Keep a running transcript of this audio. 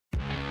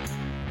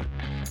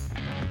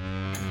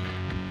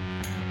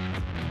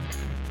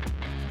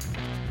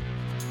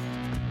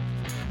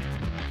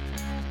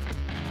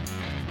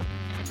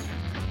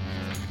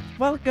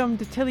Welcome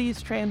to Tilly's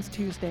Trans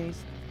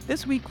Tuesdays.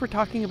 This week we're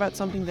talking about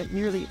something that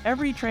nearly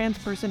every trans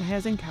person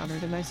has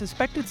encountered, and I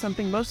suspect it's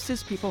something most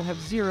cis people have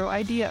zero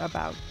idea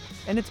about.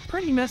 And it's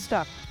pretty messed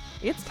up.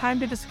 It's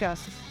time to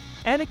discuss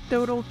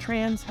anecdotal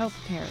trans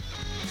healthcare.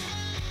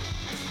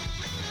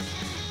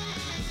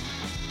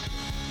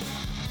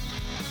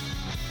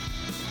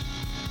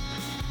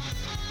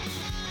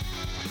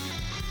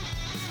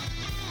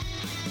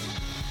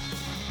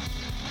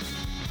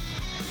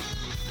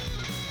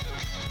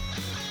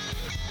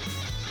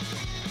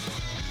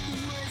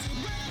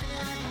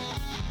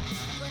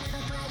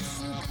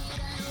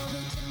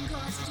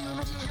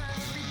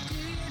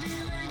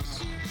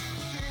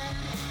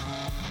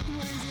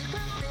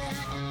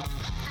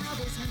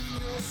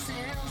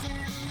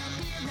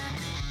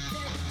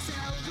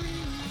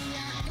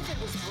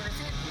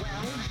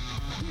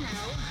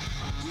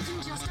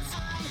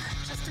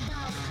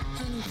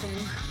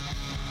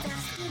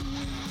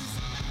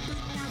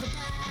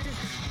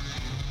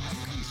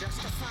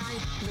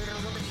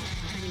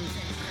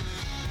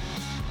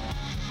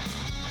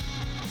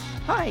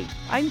 Hi,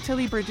 I'm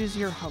Tilly Bridges,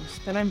 your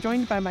host, and I'm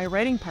joined by my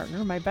writing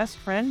partner, my best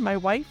friend, my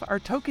wife, our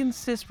token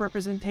cis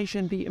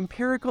representation, the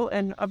empirical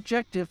and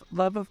objective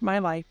love of my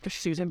life,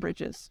 Susan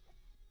Bridges.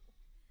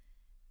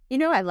 You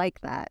know, I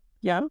like that.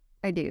 Yeah?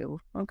 I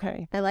do.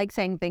 Okay. I like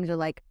saying things are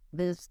like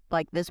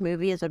this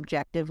movie is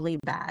objectively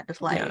bad.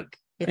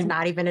 It's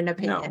not even an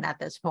opinion at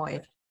this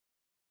point.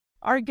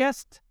 Our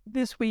guest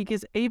this week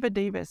is Ava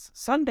Davis,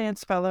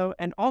 Sundance Fellow,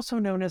 and also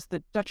known as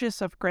the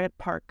Duchess of Grant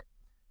Park.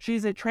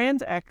 She's a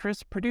trans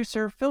actress,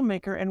 producer,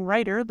 filmmaker, and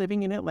writer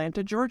living in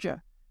Atlanta,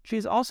 Georgia. She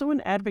is also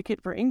an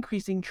advocate for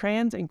increasing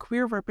trans and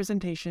queer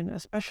representation,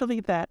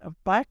 especially that of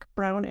Black,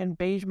 brown, and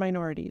beige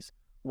minorities.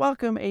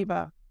 Welcome,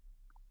 Ava.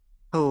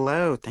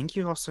 Hello. Thank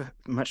you all so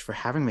much for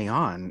having me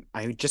on.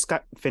 I just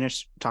got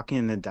finished talking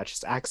in the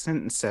Duchess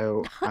accent,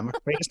 so I'm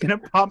afraid it's going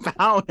to pop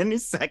out any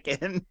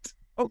second.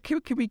 Oh,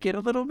 can we get a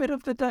little bit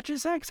of the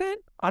Duchess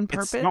accent on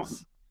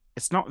purpose?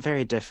 It's not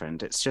very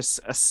different. It's just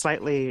a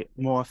slightly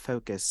more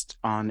focused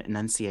on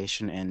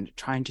enunciation and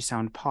trying to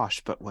sound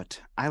posh. But what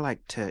I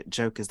like to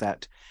joke is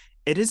that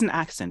it is an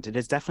accent. It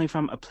is definitely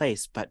from a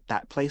place, but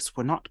that place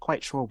we're not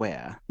quite sure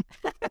where.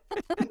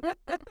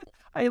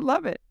 I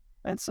love it.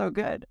 That's so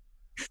good.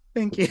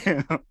 Thank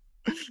you.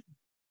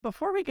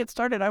 Before we get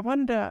started, I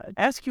wanted to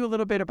ask you a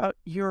little bit about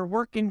your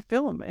work in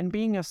film and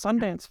being a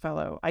Sundance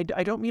Fellow. I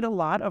don't meet a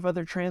lot of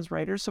other trans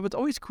writers, so it's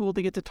always cool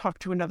to get to talk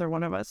to another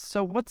one of us.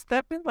 So what's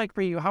that been like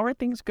for you? How are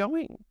things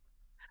going?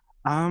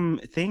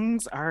 They're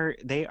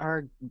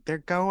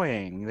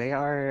going. They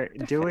are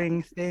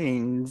doing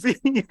things.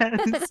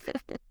 Yes.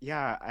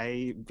 Yeah,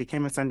 I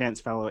became a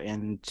Sundance Fellow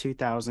in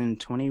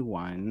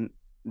 2021,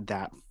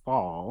 that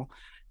fall,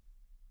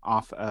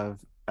 off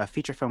of a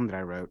feature film that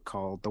I wrote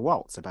called The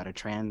Waltz, about a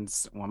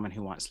trans woman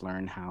who wants to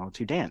learn how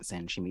to dance,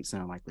 and she meets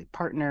an unlikely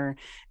partner,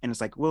 and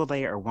it's like, will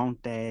they or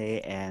won't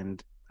they?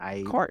 And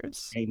I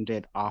named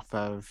it off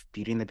of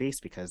Beauty and the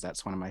Beast because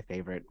that's one of my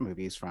favorite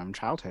movies from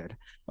childhood.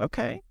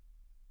 Okay.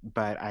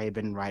 But I had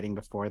been writing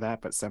before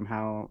that, but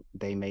somehow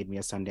they made me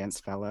a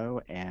Sundance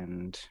Fellow,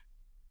 and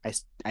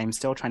I'm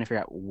still trying to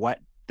figure out what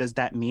does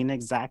that mean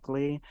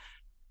exactly,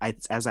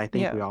 as I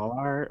think we all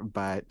are,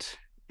 but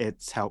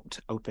it's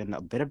helped open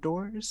a bit of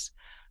doors.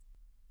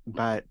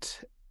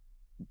 But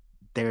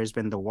there's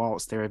been The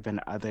Waltz, there have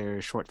been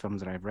other short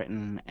films that I've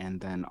written,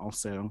 and then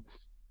also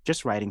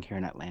just writing here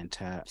in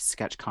Atlanta,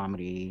 sketch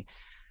comedy,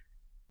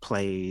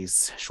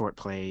 plays, short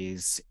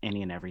plays,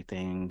 any and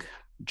everything,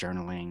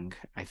 journaling.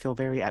 I feel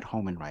very at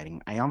home in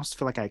writing. I almost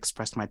feel like I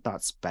express my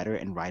thoughts better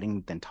in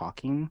writing than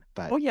talking.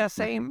 But oh yeah,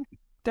 same.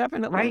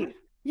 Definitely. Right?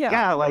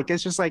 Yeah, like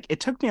it's just like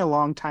it took me a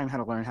long time how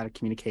to learn how to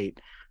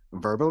communicate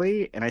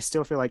verbally, and I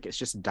still feel like it's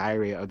just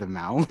diarrhea of the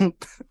mouth.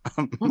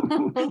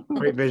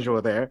 Great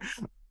visual there.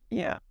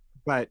 Yeah.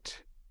 But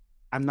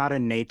I'm not a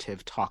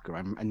native talker.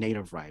 I'm a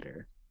native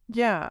writer.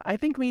 Yeah, I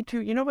think me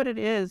too. You know what it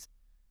is?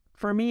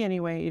 For me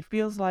anyway, it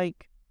feels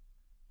like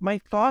my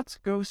thoughts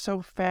go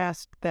so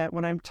fast that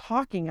when I'm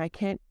talking, I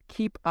can't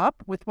keep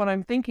up with what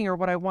I'm thinking or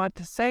what I want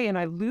to say, and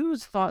I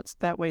lose thoughts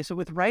that way. So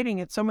with writing,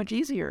 it's so much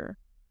easier.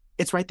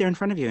 It's right there in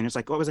front of you, and it's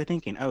like, what was I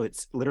thinking? Oh,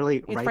 it's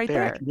literally right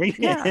there. I can read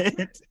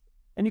it.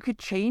 And you could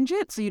change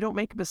it so you don't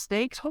make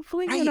mistakes.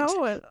 Hopefully,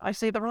 right. I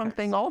say the wrong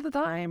thing all the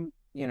time.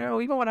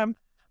 Even when I'm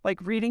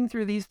like reading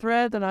through these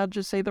threads and I'll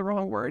just say the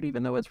wrong word,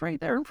 even though it's right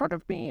there in front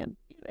of me. And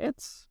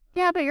it's...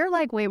 Yeah, but you're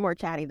like way more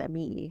chatty than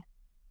me.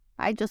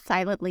 I just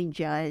silently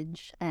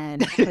judge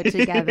and put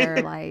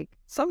together like...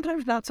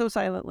 Sometimes not so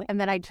silently. And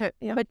then I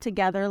put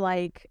together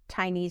like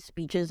tiny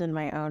speeches in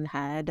my own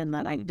head, and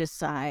then I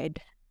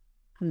decide,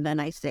 and then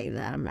I say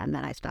them, and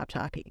then I stop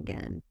talking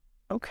again.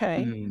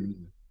 Okay.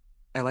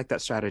 I like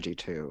that strategy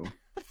too.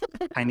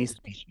 Tiny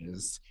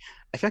speeches.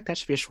 I feel like that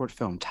should be a short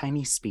film.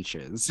 Tiny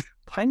speeches.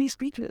 Tiny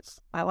speeches.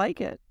 I like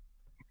it.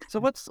 So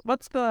what's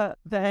the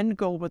end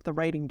goal with the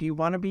writing? Do you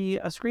want to be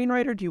a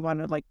screenwriter? Do you want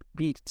to like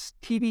be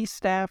TV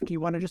staff? Do you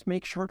want to just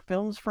make short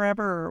films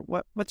forever?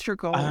 Or what's your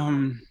goal?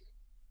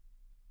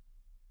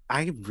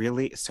 I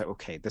really, so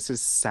okay,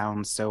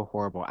 sounds so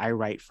horrible. I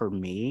write for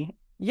me.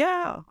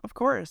 Yeah, of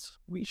course.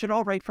 We should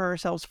all write for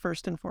ourselves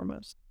first and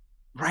foremost.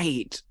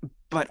 Right.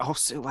 But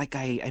also like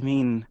I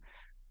mean,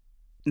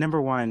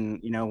 number one,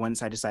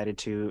 once I decided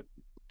to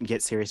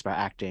get serious about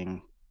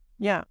acting,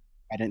 Yeah.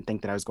 I didn't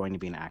think that I was going to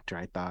be an actor.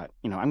 I thought,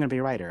 I'm going to be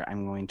a writer.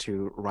 I'm going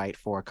to write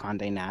for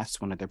Condé Nast,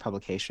 one of their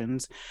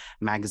publications,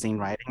 magazine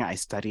writing. I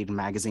studied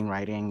magazine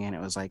writing, and it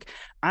was like,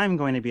 I'm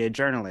going to be a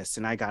journalist.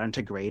 And I got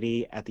into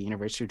Grady at the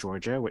University of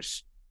Georgia,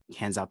 which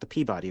hands out the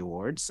Peabody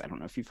Awards. I don't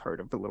know if you've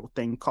heard of the little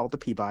thing called the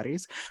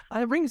Peabodys.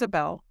 It rings a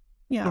bell.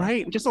 Yeah.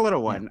 Right? Just a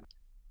little Yeah. one.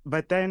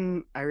 But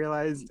then I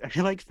realized I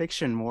like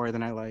fiction more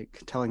than I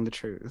like telling the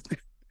truth.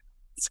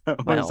 So I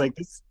was Well, like,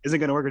 this isn't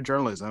going to work in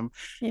journalism.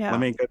 yeah. Let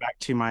me go back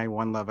to my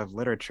one love of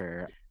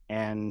literature.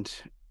 And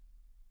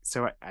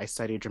so I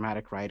studied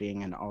dramatic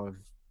writing and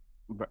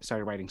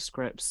started writing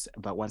scripts.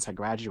 But once I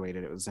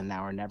graduated, it was a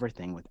now or never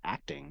thing with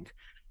acting.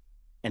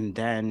 And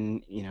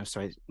then,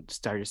 so I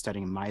started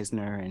studying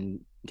Meisner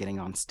and getting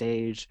on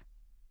stage.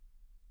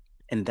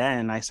 And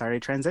then I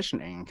started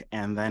transitioning.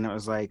 And then it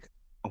was like,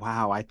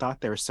 wow, I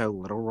thought there were so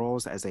little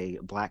roles as a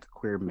Black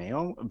queer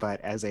male, but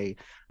as a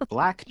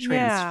Black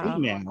trans Yeah.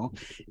 female,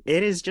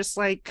 it is just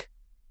like,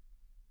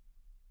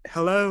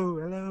 hello,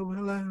 hello,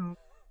 hello.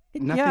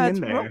 Nothing Yeah, in it's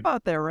there. rough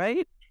out there,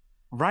 right?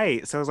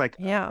 Right. So I was like,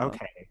 Yeah.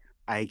 okay,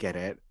 I get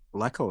it.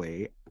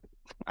 Luckily,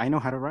 I know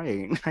how to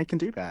write. I can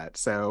do that.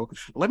 So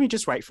let me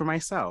just write for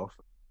myself.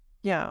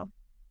 Yeah.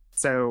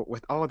 So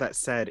with all of that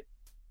said,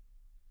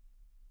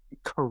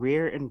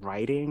 career in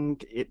writing,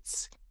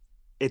 it's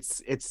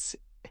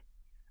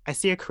I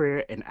see a career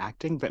in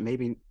acting, but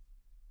maybe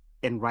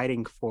in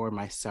writing for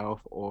myself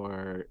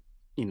or,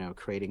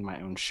 creating my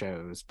own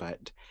shows.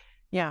 But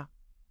Yeah.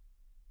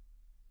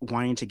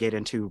 wanting to get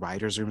into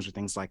writers' rooms or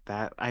things like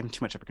that, I'm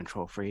too much of a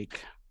control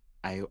freak.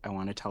 I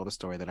want to tell the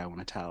story that I want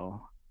to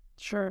tell.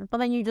 Sure. Well,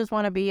 then you just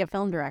want to be a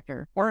film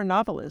director. Or a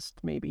novelist,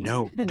 maybe.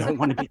 No, don't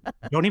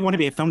even want to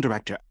be a film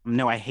director.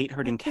 No, I hate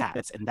herding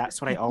cats. And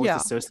that's what I always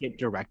associate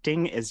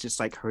directing is just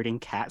like herding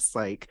cats.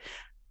 Like,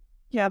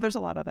 yeah, there's a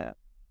lot of that.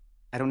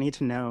 I don't need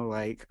to know,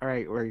 like, all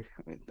right,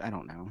 I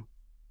don't know.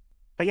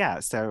 But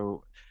yeah,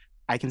 so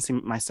I can see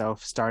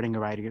myself starting a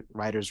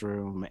writer's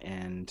room.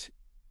 And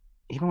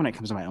even when it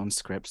comes to my own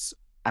scripts,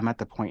 I'm at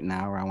the point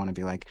now where I want to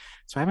be like,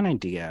 so I have an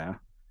idea.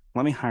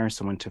 Let me hire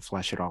someone to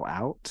flesh it all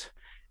out.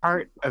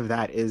 Part of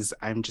that is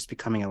I'm just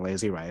becoming a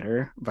lazy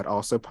writer, but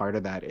also part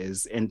of that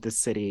is in the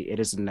city, it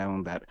is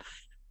known that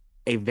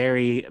a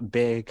very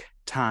big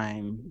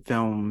time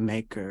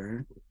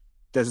filmmaker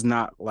does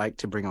not like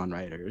to bring on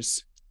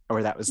writers,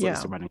 or that was at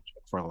least a running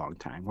joke for a long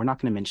time. We're not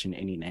going to mention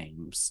any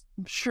names.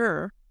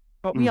 Sure,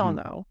 but we all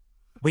know.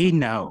 We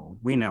know.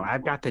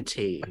 I've got the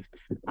tea.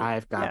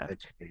 The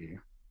tea.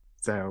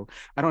 So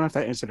I don't know if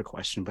that answered a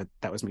question, but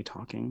that was me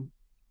talking.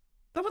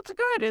 That was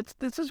good.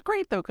 This is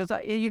great though, because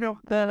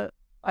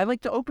I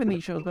like to open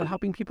these shows by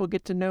helping people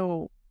get to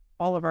know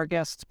all of our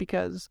guests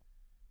because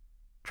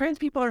trans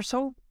people are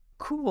so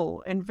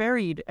cool and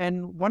varied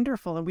and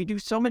wonderful, and we do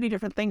so many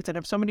different things and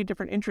have so many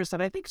different interests.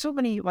 And I think so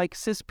many like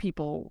cis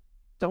people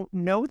don't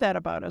know that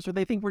about us, or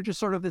they think we're just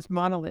sort of this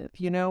monolith,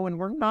 and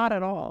we're not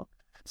at all.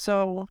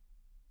 So,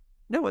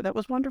 no, that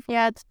was wonderful.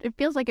 Yeah, it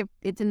feels like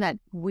it's in that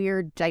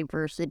weird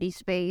diversity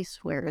space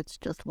where it's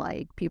just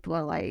like people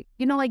are like,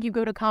 like you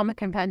go to comic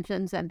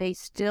conventions and they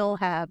still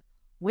have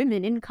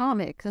women in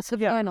comics as a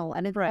panel,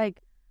 and it's like,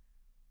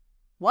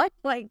 what?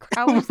 Like,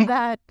 how is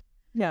that?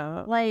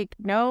 Yeah. Like,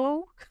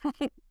 no,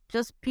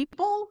 just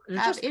people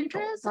have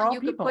interests. You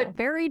could put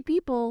varied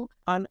people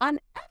on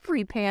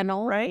every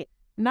panel, right?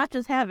 Not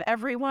just have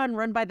everyone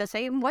run by the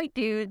same white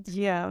dudes,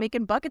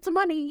 making buckets of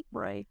money,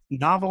 right?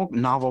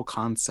 Novel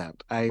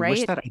concept. I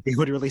wish that idea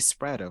would really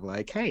spread. Of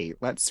like, hey,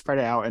 let's spread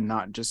it out and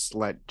not just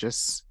let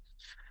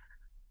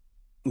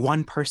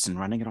one person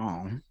running it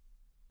all.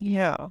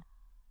 Yeah.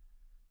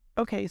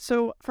 Okay,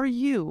 so for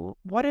you,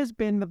 what has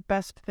been the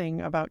best thing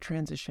about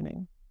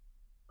transitioning?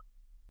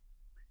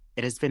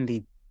 It has been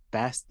the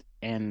best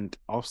and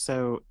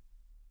also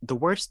the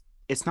worst.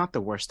 It's not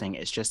the worst thing.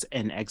 It's just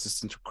an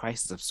existential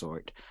crisis of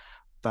sort.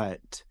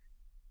 But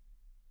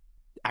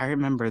I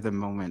remember the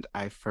moment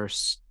I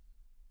first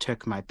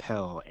took my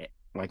pill,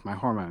 like my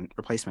hormone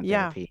replacement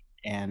therapy,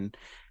 and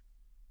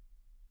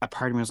a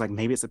part of me was like,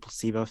 maybe it's a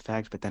placebo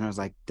effect, but then I was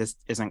like, this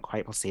isn't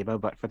quite placebo.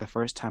 But for the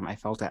first time, I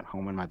felt at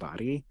home in my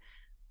body,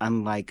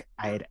 unlike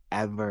I had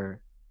ever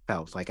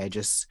felt. Like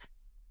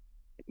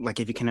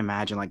if you can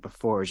imagine, like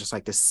before, it was just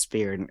like this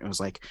sphere, and it was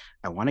like,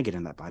 I want to get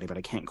in that body, but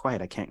I can't quite.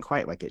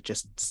 Like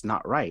it's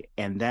not right.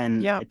 And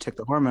then I took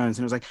the hormones,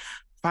 and it was like,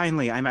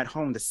 finally, I'm at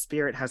home. The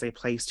spirit has a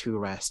place to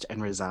rest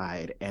and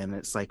reside, and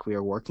it's like we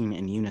are working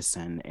in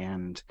unison.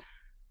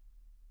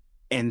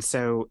 And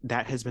so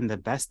that has been the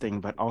best thing,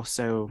 but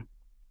also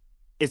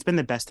it's been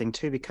the best thing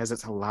too, because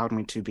it's allowed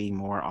me to be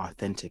more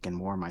authentic and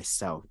more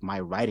myself.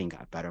 My writing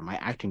got better. My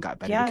acting got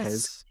better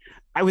because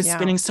I was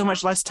spending so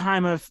much less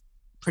time of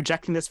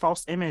projecting this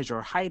false image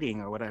or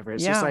hiding or whatever.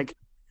 It's just like,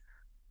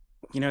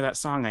 you know that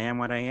song, I am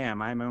what I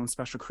am. I'm my own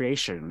special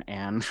creation,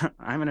 and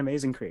I'm an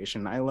amazing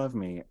creation. I love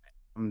me.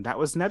 That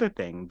was another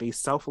thing, the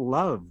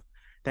self-love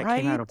that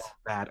came out Right? of all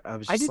that. I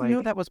was I just didn't know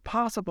like, that was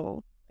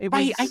possible. It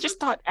right. I was just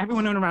thought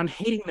everyone went around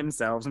hating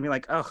themselves and be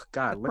like, oh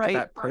God, look at right.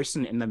 that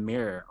person in the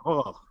mirror.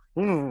 Oh.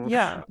 Mm.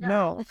 Yeah,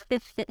 no.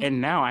 And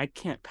now I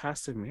can't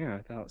pass the mirror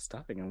without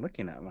stopping and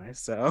looking at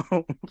myself.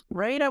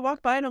 Right? I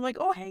walk by and I'm like,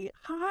 oh, hey,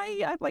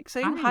 hi. I'm like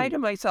saying hi Hi. to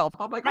myself.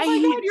 I'm like, oh my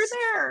Right. God, you're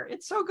there.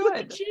 It's so Look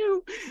at good.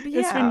 you. It's been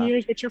Yeah.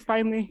 years, but you're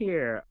finally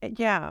here.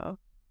 Yeah.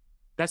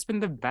 That's been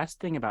the best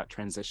thing about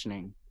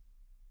transitioning.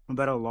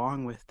 But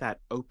along with that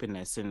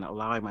openness and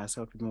allowing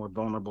myself to be more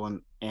vulnerable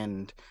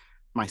and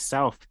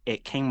myself,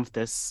 it came with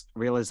this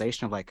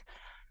realization of like,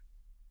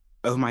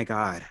 oh my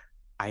God,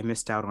 I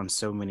missed out on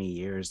so many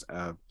years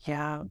of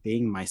Yeah.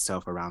 being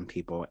myself around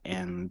people.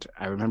 And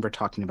I remember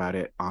talking about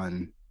it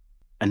on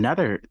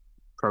another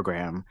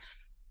program,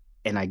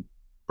 and I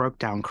broke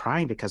down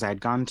crying because I had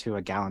gone to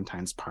a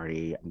Galentine's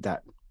party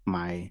that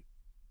my,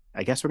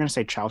 I guess we're going to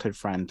say, childhood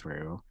friend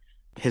threw,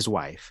 his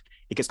wife.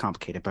 It gets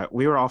complicated, but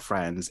we were all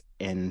friends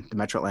in the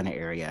Metro Atlanta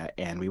area,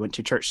 and we went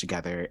to church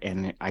together.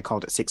 And I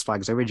called it Six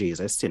Flags Over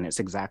Jesus, and it's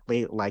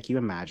exactly like you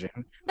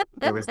imagine.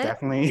 It was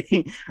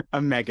definitely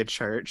a mega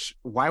church.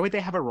 Why would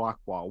they have a rock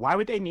wall? Why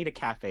would they need a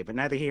cafe? But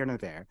neither here nor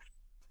there.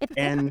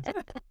 And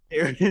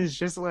it was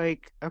just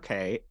like,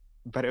 okay,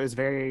 but it was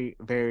very,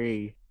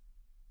 very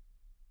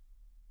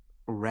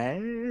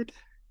red.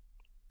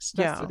 That's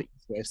Yeah. the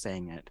easiest way of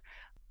saying it.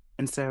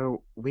 And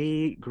so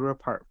we grew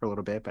apart for a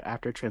little bit, but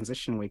after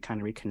transition, we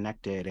kind of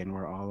reconnected and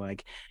we're all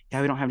like,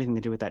 yeah, we don't have anything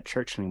to do with that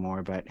church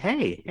anymore, but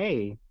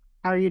hey,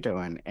 how are you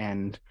doing?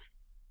 And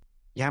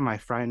yeah, my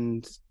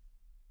friends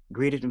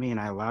greeted me and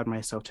I allowed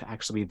myself to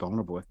actually be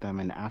vulnerable with them.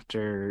 And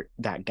after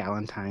that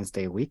Valentine's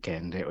Day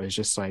weekend, it was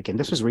just like, and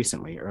this was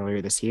recently,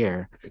 earlier this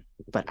year,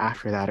 but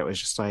after that, it was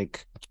just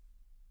like,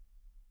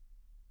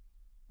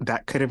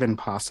 that could have been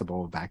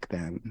possible back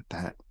then,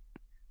 that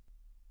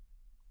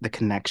the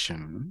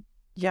connection,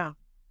 Yeah.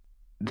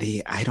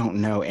 the, I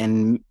don't know.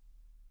 And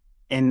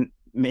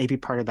maybe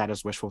part of that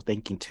is wishful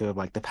thinking too, of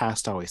like the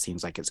past always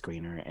seems like it's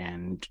greener.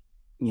 And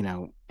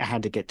I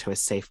had to get to a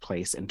safe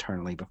place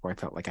internally before I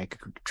felt like I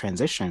could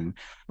transition.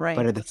 But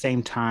Right. at the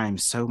same time,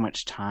 so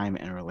much time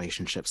in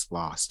relationships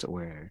lost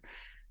where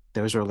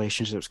those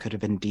relationships could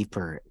have been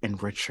deeper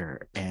and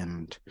richer.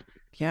 And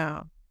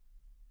Yeah.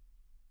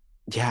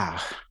 yeah.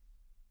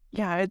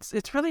 Yeah.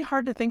 It's really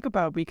hard to think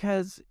about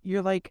because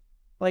you're like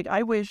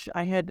I wish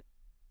I had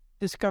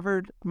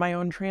discovered my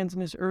own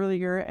transness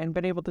earlier and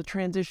been able to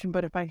transition,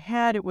 but if I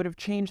had, it would have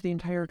changed the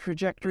entire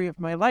trajectory of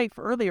my life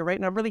earlier, right?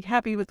 And I'm really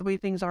happy with the way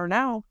things are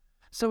now.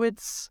 So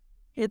it's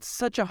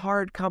such a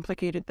hard,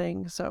 complicated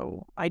thing.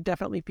 So I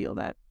definitely feel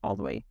that all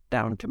the way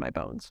down to my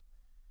bones.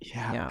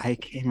 Yeah. Yeah.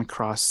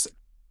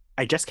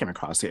 I just came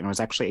across it, and it was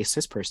actually a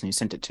cis person who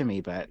sent it to me,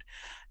 but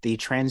the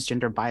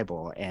transgender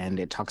Bible, and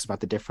it talks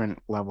about the different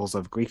levels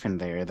of grief in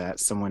there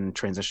that someone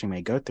transitioning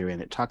may go through.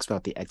 And it talks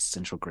about the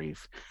existential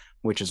grief,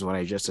 which is what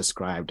I just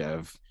described,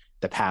 of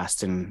the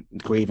past and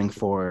grieving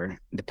for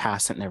the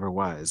past that never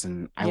was.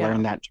 And I Yeah.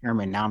 learned that term,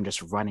 and now I'm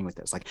just running with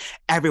it. It's like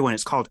everyone,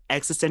 it's called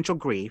existential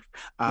grief.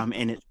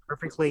 And it's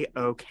perfectly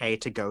okay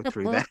to go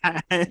through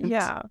that.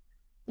 Yeah.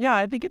 Yeah.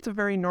 I think it's a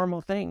very normal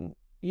thing,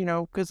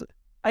 because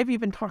I've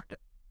even talked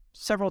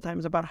several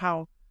times about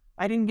how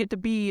I didn't get to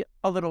be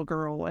a little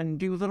girl and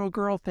do little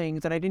girl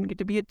things, and I didn't get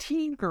to be a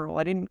teen girl.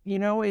 I didn't,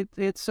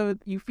 it's so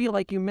you feel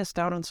like you missed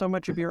out on so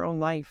much of your own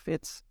life.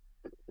 It's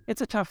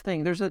a tough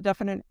thing. There's a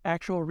definite,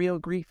 actual, real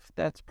grief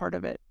that's part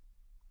of it.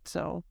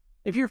 So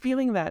if you're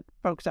feeling that,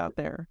 folks out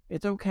there,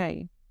 it's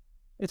okay.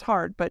 It's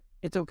hard, but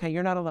it's okay.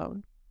 You're not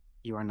alone.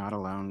 You are not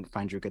alone.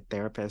 Find your good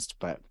therapist.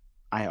 But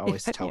I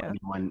always tell Yeah.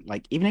 anyone,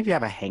 like, even if you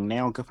have a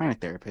hangnail, go find a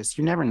therapist.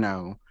 You never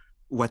know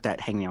what that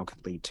hangnail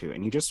could lead to,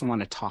 and you just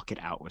want to talk it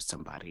out with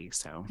somebody.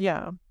 So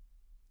Yeah,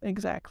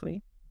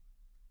 exactly.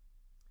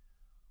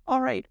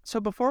 All right. So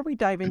before we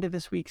dive into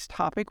this week's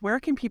topic, where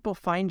can people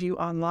find you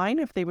online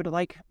if they would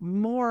like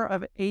more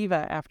of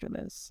Ava after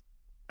this?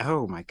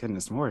 oh my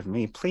goodness, more of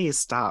me. Please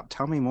stop.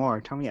 Tell me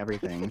more. Tell me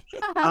everything.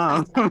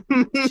 um,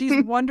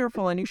 She's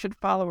wonderful and you should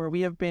follow her.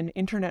 We have been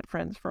internet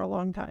friends for a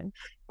long time.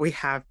 we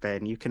have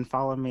been. You can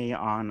follow me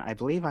on, I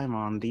believe I'm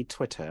on the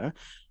Twitter.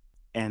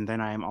 And then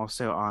I'm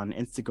also on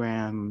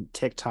Instagram,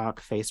 TikTok,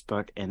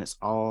 Facebook, and it's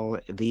all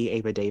the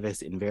Ava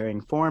Davis in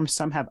varying forms.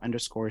 Some have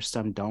underscores,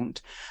 some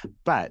don't.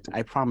 But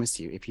I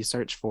promise you, if you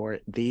search for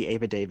the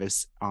Ava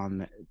Davis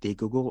on the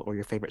Google or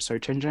your favorite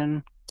search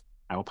engine,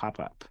 I will pop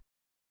up.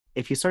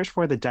 If you search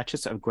for the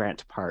Duchess of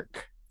Grant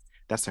Park,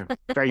 that's a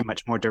very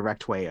much more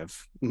direct way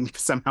of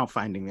somehow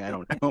finding me. I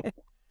don't know.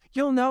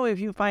 You'll know if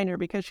you find her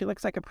because she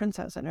looks like a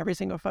princess in every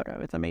single photo.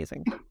 It's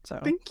amazing. So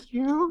Thank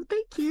you.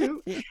 Thank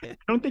you. I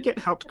don't think it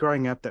helped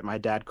growing up that my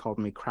dad called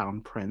me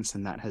Crown Prince,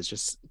 and that has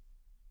just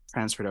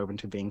transferred over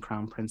into being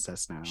Crown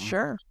Princess now.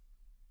 Sure.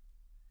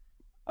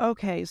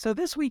 Okay, so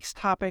this week's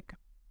topic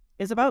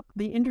is about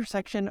the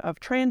intersection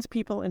of trans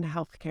people in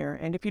healthcare.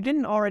 And if you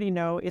didn't already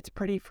know, it's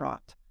pretty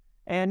fraught.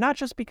 And not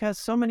just because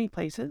so many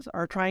places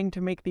are trying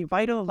to make the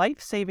vital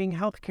life-saving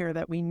healthcare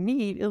that we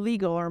need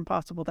illegal or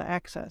impossible to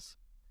access.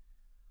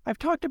 I've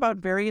talked about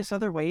various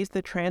other ways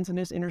that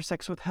transness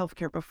intersects with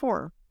healthcare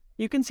before.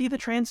 You can see the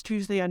Trans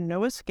Tuesday on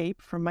No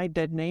Escape from my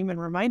dead name and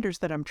reminders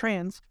that I'm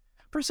trans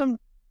for some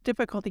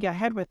difficulty I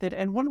had with it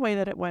and one way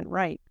that it went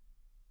right.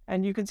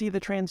 And you can see the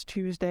Trans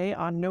Tuesday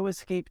on No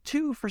Escape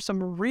 2 for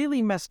some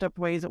really messed up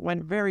ways it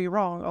went very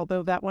wrong,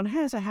 although that one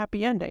has a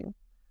happy ending.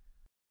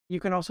 You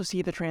can also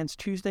see the Trans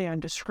Tuesday on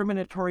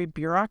discriminatory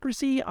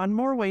bureaucracy on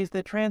more ways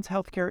that trans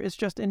healthcare is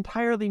just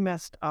entirely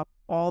messed up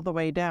all the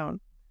way down.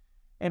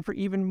 And for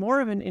even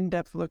more of an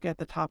in-depth look at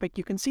the topic,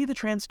 you can see the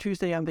Trans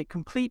Tuesday on the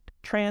complete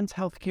trans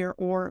healthcare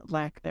or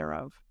lack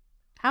thereof.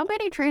 How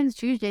many Trans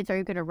Tuesdays are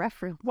you going to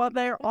reference? Well,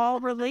 they're all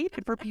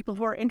related for people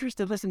who are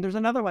interested. Listen, there's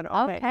another one.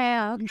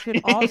 Okay. You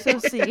should also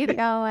see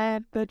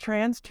the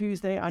Trans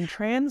Tuesday on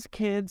trans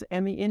kids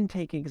and the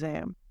intake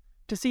exam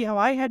to see how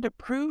I had to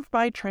prove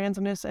my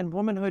transness and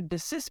womanhood to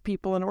cis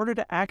people in order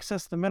to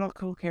access the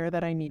medical care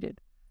that I needed.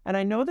 And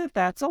I know that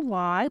that's a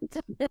lot.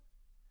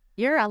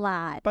 You're a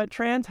lot. But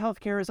trans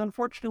healthcare is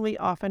unfortunately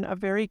often a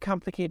very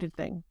complicated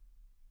thing.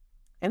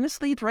 And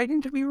this leads right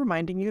into me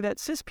reminding you that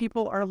cis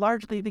people are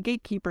largely the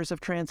gatekeepers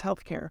of trans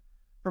healthcare.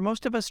 For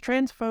most of us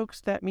trans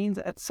folks, that means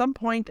at some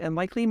point, and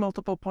likely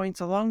multiple points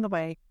along the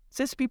way,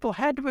 cis people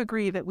had to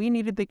agree that we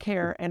needed the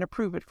care and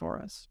approve it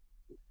for us.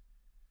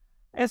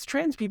 As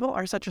trans people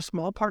are such a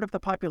small part of the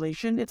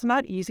population, it's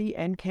not easy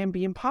and can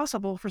be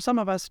impossible for some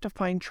of us to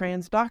find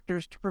trans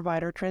doctors to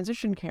provide our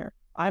transition care.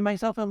 I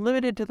myself am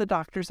limited to the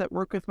doctors that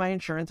work with my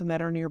insurance and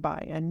that are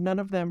nearby, and none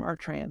of them are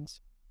trans.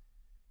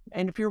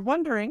 And if you're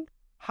wondering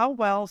how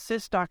well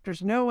cis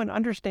doctors know and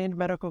understand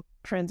medical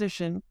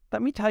transition,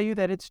 let me tell you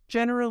that it's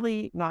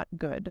generally not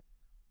good.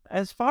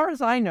 As far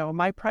as I know,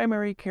 my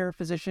primary care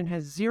physician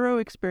has zero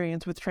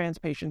experience with trans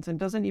patients and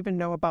doesn't even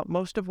know about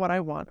most of what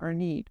I want or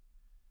need.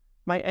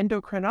 My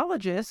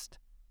endocrinologist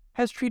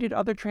has treated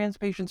other trans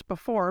patients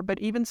before, but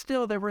even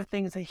still, there were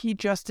things that he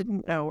just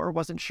didn't know or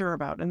wasn't sure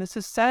about. And this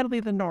is sadly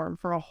the norm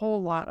for a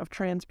whole lot of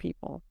trans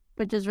people.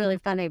 Which is really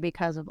funny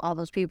because of all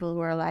those people who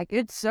are like,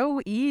 it's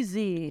so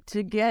easy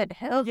to get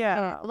health care.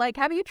 Yeah. Like,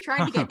 have you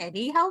tried to get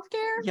any health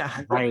care?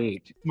 Yeah.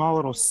 Right. Small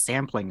little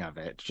sampling of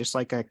it. Just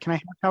like, can I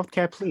have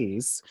healthcare,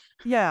 please?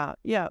 Yeah.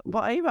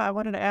 Well, Ava, I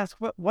wanted to ask,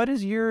 what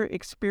is your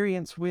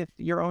experience with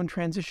your own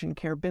transition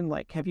care been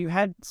like? Have you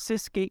had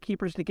cis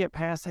gatekeepers to get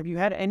past? Have you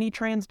had any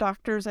trans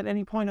doctors at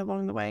any point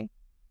along the way?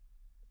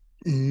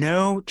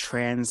 No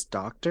trans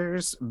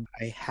doctors.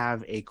 I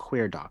have a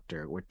queer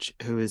doctor,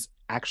 who is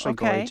actually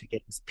going to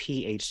get his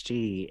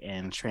PhD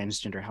in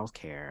transgender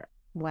healthcare.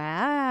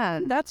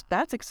 Wow.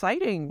 That's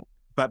exciting.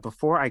 But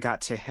before I got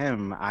to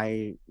him,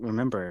 I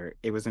remember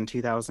it was in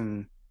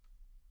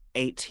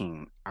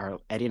 2018,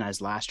 Eddie and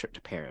I's last trip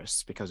to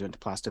Paris, because we went to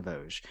Place de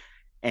Vosges.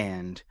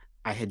 And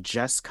I had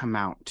just come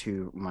out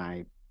to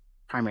my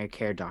primary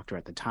care doctor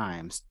at the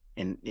time.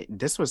 And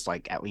this was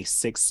like at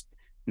least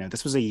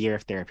this was a year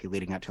of therapy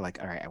leading up to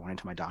like, all right, I went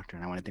into my doctor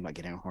and I want to think about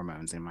getting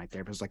hormones. And my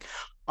therapist was like,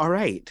 all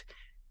right,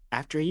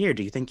 after a year,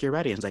 do you think you're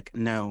ready? And I was like,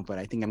 no, but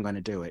I think I'm going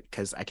to do it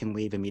because I can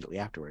leave immediately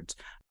afterwards.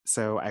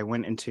 So I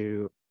went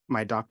into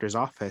my doctor's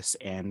office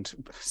and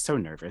so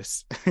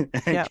nervous.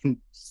 Yeah.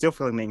 Still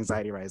feeling the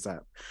anxiety rise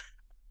up.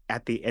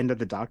 At the end of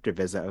the doctor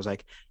visit, I was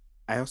like,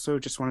 I also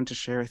just wanted to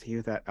share with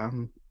you that I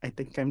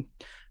think I'm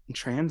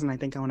trans and I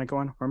think I want to go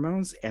on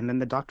hormones. And then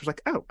the doctor's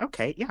like, oh,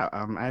 okay, yeah,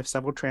 I have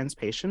several trans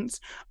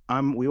patients.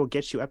 We will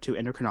get you up to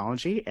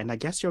endocrinology, and I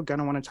guess you're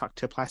gonna want to talk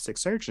to plastic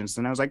surgeons.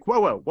 And I was like,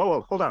 whoa,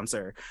 hold on,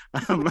 sir.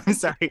 I'm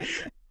sorry.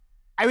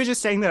 I was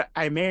just saying that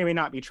I may or may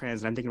not be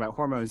trans and I'm thinking about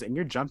hormones, and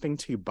you're jumping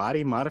to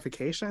body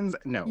modifications?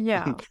 No.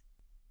 Yeah.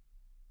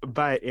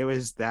 But it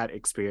was that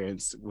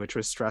experience, which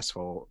was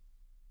stressful,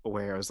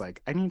 where I was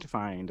like, I need to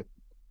find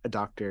a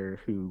doctor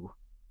who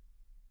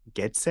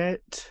gets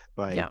it.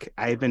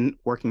 I've been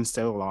working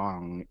so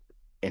long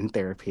in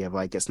therapy of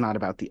like, it's not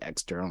about the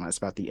external, it's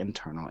about the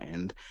internal.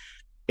 And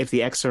if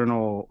the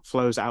external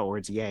flows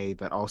outwards, yay,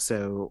 but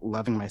also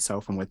loving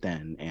myself from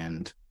within.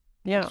 And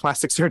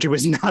plastic surgery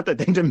was not the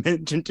thing to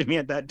mention to me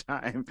at that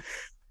time.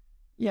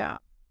 Yeah.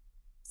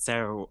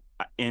 So,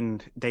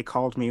 and they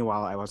called me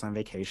while I was on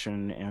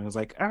vacation, and I was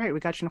like, all right,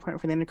 we got you an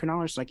appointment for the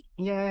endocrinologist. Like,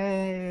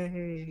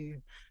 yay.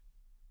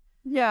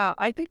 Yeah,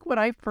 I think when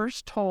I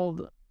first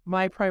told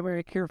my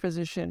primary care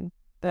physician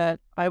that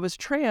I was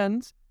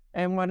trans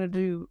and wanted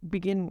to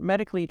begin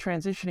medically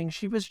transitioning,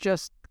 she was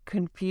just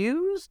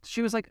confused.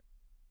 She was like,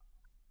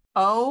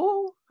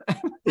 oh,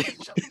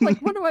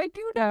 like, what do I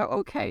do now?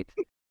 Okay.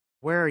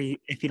 Where are you,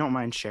 if you don't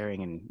mind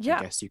sharing, and Yeah.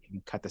 I guess you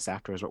can cut this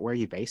afterwards, but where are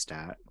you based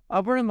at?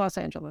 We're in Los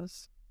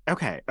Angeles.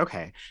 Okay.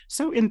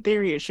 So in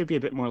theory, it should be a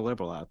bit more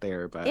liberal out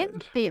there, but In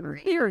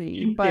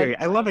theory.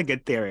 But I love a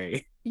good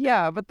theory.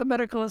 yeah, but the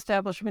medical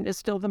establishment is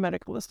still the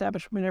medical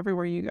establishment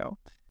everywhere you go.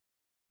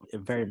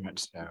 Very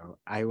much so.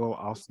 I will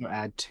also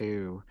add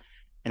to,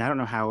 and I don't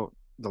know how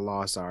the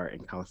laws are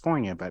in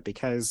California, but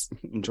because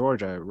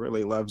Georgia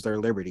really loves their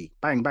liberty,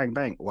 bang, bang,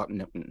 bang. Well,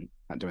 no,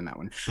 not doing that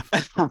one.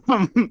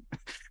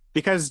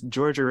 because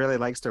Georgia really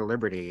likes their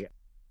liberty,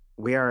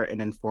 we are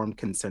an informed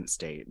consent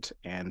state.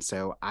 And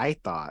so I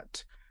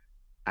thought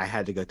I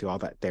had to go through all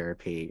that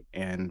therapy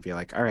and be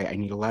like, all right, I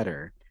need a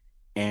letter.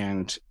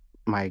 And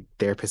my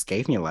therapist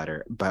gave me a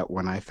letter. But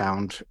when I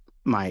found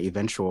my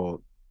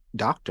eventual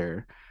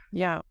doctor,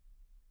 Yeah.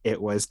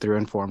 it was through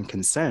informed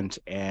consent.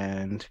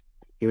 And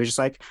he was just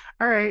like,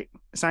 all right,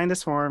 sign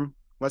this form.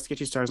 Let's get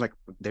you started. Like,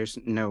 there's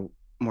no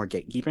more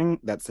gatekeeping.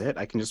 That's it.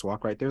 I can just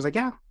walk right through. I was like,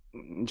 yeah,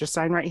 just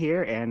sign right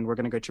here and we're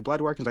going to go to your blood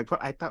work. And like, well,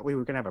 I thought we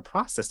were going to have a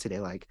process today.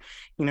 Like,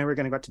 we're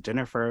going to go out to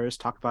dinner first,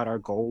 talk about our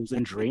goals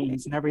and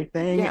dreams and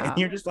everything. Yeah. And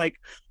you're just like,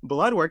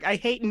 blood work. I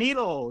hate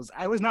needles.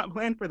 I was not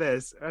planned for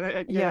this.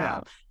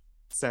 Yeah.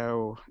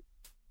 So.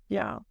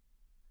 Yeah.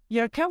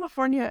 Yeah,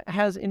 California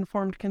has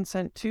informed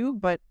consent too,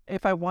 but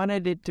if I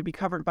wanted it to be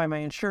covered by my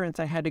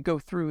insurance, I had to go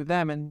through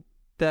them, and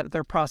that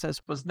their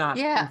process was not.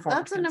 Yeah, informed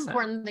that's consent. an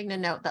important thing to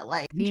note, that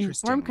like the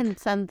Interesting. informed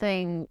consent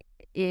thing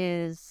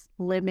is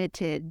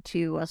limited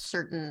to a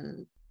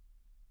certain,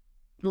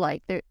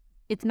 like, there,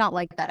 it's not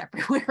like that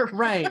everywhere.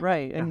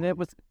 Right. And it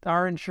was,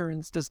 our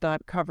insurance does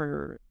not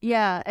cover.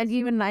 Yeah, and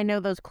even I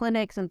know those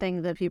clinics and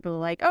things that people are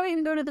like, oh, you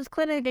can go to this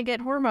clinic and get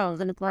hormones,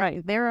 and it's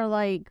like there are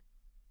like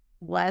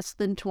less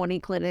than 20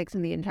 clinics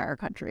in the entire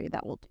country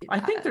that will do that. I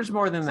think there's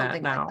more than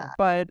that now, like that.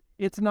 But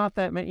it's not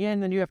that many,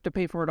 and then you have to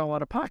pay for it all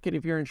out of pocket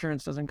if your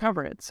insurance doesn't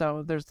cover it.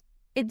 So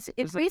it's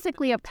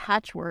basically a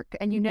patchwork,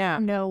 and you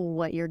never know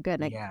what you're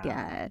gonna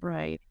get.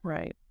 Right.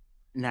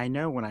 And I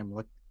know when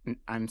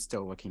I'm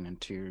still looking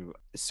into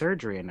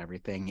surgery and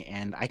everything,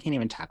 and I can't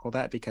even tackle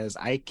that because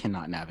I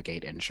cannot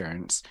navigate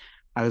insurance.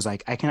 I was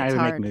like, I can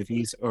either make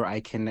movies or I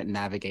can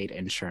navigate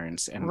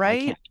insurance, and I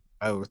can't do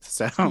both.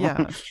 So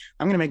I'm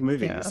gonna make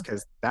movies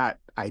because that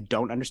I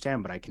don't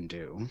understand, but I can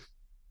do.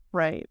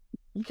 Right.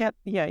 You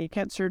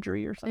can't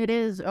surgery or something. It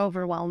is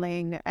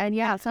overwhelming,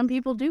 and some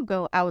people do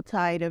go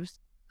outside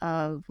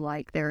of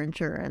like their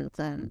insurance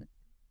and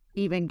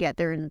even get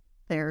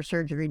their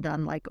surgery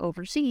done like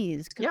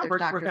overseas. Yeah, we're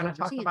going to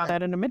talk about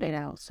that in a minute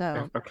now.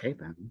 So okay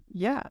then.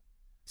 Yeah.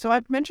 So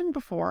I've mentioned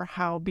before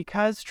how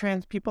because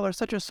trans people are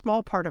such a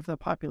small part of the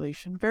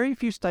population, very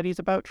few studies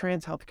about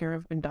trans healthcare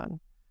have been done.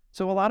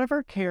 So a lot of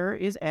our care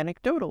is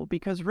anecdotal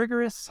because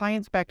rigorous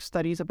science-backed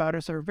studies about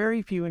us are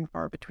very few and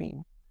far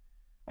between.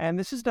 And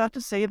this is not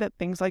to say that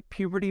things like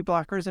puberty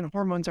blockers and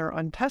hormones are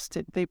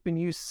untested. They've been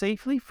used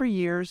safely for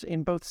years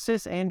in both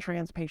cis and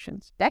trans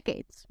patients.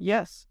 Decades.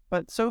 Yes,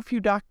 but so few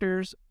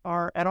doctors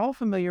are at all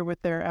familiar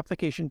with their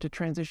application to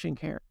transition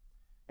care.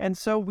 And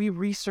so we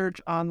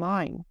research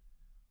online.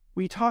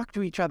 We talk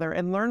to each other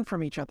and learn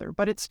from each other,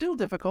 but it's still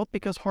difficult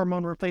because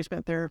hormone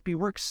replacement therapy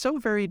works so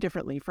very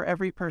differently for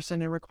every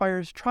person and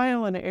requires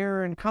trial and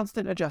error and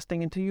constant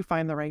adjusting until you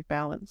find the right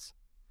balance.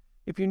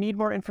 If you need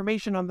more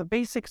information on the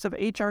basics of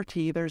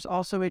HRT, there's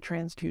also a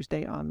Trans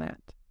Tuesday on that.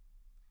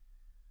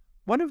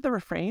 One of the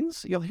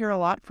refrains you'll hear a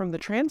lot from the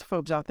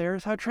transphobes out there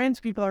is how trans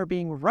people are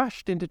being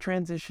rushed into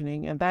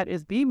transitioning, and that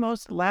is the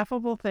most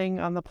laughable thing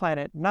on the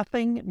planet.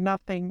 Nothing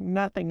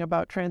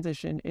about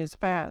transition is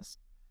fast.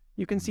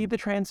 You can see the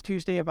Trans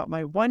Tuesday about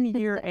my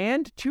 1-year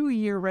and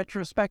 2-year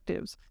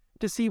retrospectives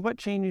to see what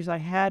changes I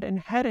had and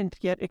hadn't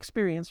yet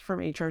experienced from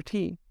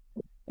HRT.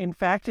 In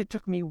fact, it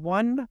took me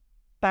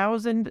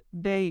 1,000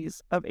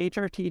 days of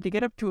HRT to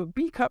get up to a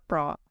B cup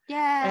bra. Yay!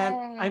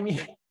 And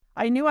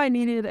I knew I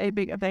needed a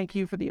big, thank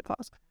you for the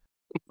applause.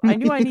 I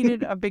knew I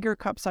needed a bigger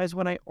cup size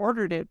when I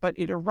ordered it, but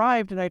it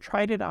arrived and I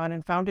tried it on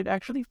and found it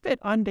actually fit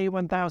on day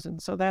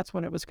 1,000. So that's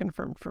when it was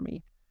confirmed for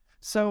me.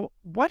 So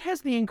what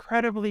has the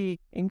incredibly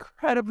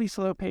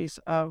slow pace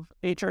of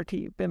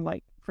HRT been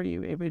like for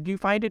you, Ava? Do you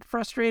find it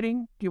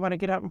frustrating? Do you want to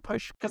get out and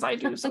push? Because I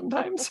do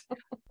sometimes.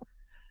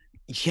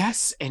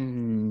 Yes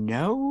and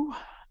no.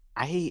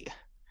 I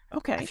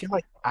feel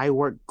like I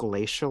work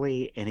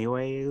glacially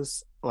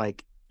anyways,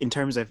 like in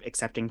terms of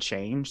accepting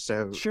change.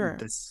 So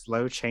the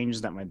slow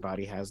change that my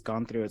body has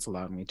gone through, it's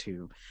allowed me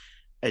to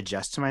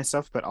adjust to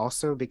myself, but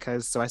also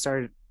because, I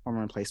started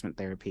hormone replacement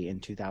therapy in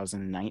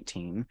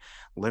 2019,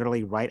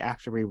 literally right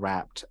after we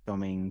wrapped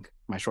filming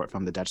my short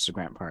film, The Duchess of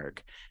Grant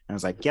Park. And I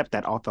was like, yep,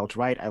 that all felt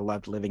right. I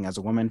loved living as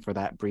a woman for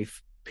that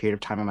brief period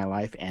of time in my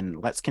life,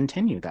 and let's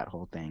continue that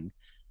whole thing.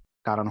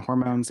 Got on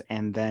hormones,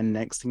 and then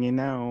next thing you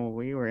know,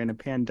 we were in a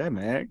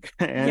pandemic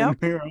and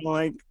we were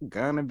like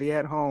gonna be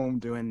at home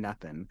doing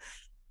nothing.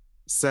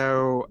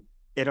 So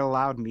it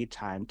allowed me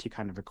time to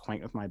kind of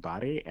acquaint with my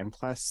body, and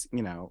plus,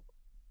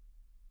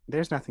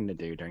 there's nothing to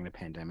do during the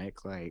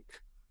pandemic. Like,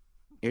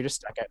 you're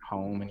just stuck at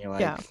home and you're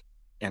like,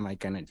 am I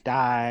gonna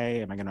die?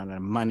 Am I gonna run out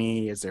of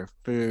money? Is there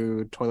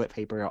food, toilet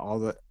paper, all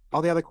the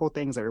other cool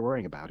things that we're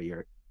worrying about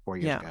 4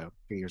 years ago,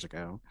 3 years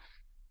ago.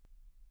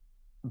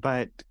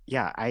 But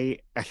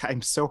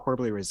I'm so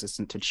horribly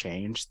resistant to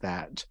change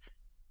that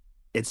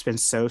it's been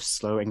so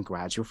slow and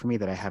gradual for me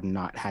that I have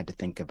not had to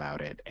think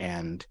about it.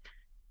 And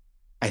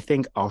I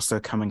think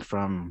also coming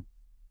from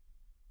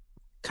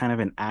kind of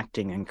an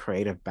acting and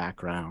creative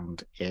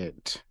background,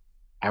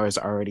 I was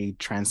already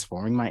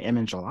transforming my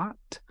image a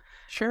lot.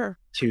 Sure.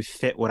 To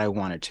fit what I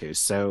wanted to.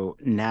 So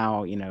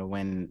now,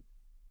 when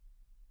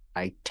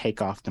I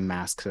take off the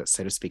mask,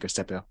 so to speak, or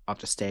step off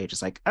the stage.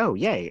 It's like, oh,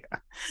 yay.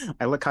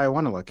 I look how I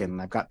want to look,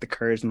 and I've got the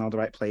curves in all the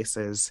right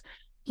places.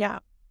 Yeah.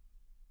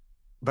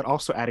 But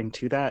also adding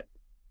to that,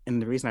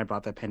 and the reason I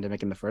brought the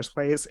pandemic in the first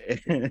place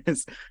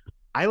is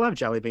I love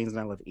jelly beans and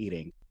I love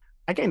eating.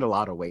 I gained a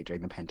lot of weight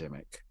during the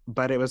pandemic,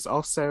 but it was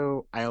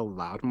also I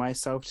allowed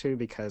myself to,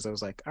 because I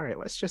was like, all right,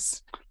 let's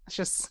just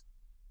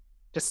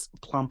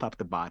plump up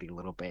the body a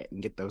little bit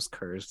and get those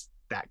curves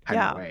that kind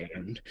of way.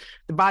 And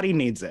the body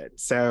needs it.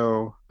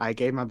 So I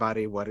gave my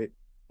body what it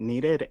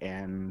needed,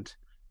 and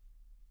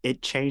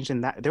it changed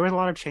in that. There was a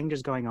lot of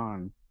changes going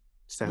on.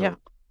 So I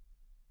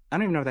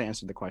don't even know if that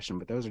answered the question,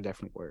 but those are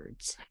definitely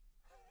words.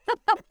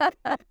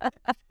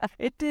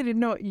 It did.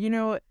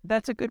 No,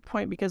 that's a good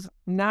point, because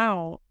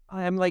now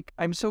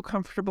I'm so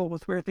comfortable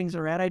with where things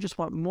are at. I just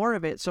want more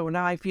of it. So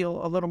now I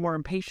feel a little more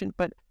impatient.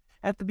 But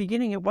at the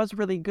beginning, it was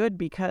really good,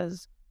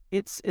 because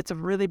it's a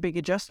really big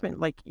adjustment.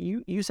 Like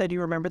you said, you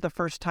remember the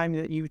first time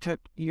that you took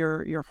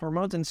your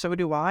hormones, and so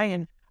do I.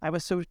 And I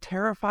was so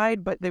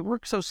terrified, but they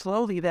work so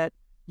slowly that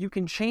you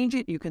can change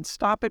it, you can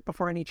stop it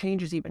before any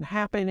changes even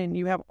happen, and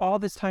you have all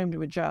this time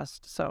to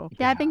adjust. So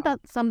I think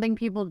that's something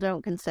people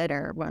don't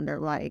consider when they're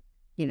like,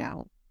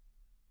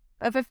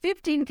 if a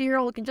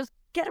 15-year-old can just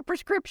get a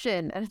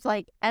prescription, and it's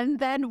like, and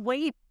then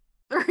wait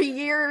 3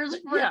 years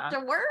for it to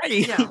work.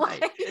 Yeah,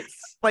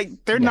 like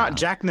they're not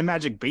Jack and the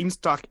Magic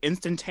Beanstalk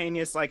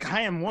instantaneous, like,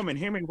 I am woman,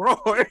 hear me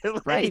roar.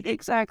 Right,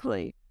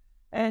 exactly.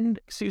 And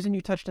Susan, you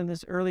touched on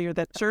this earlier,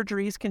 that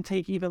surgeries can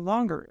take even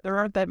longer. There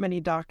aren't that many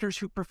doctors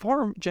who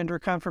perform gender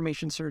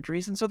confirmation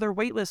surgeries, and so their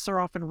wait lists are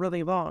often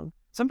really long,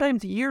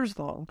 sometimes years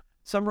long.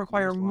 Some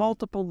require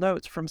multiple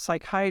notes from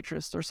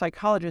psychiatrists or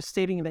psychologists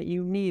stating that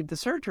you need the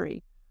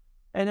surgery.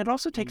 And it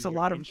also takes a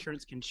lot of...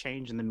 Insurance can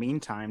change in the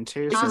meantime,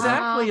 too.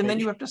 Exactly, and then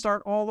you have to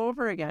start all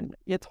over again.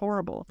 It's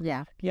horrible.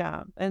 Yeah.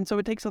 Yeah, and so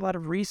it takes a lot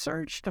of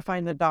research to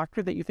find the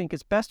doctor that you think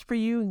is best for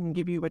you and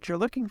give you what you're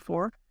looking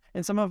for.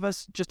 And some of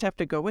us just have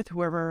to go with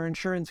whoever our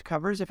insurance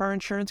covers, if our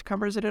insurance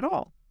covers it at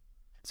all.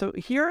 So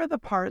here are the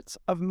parts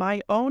of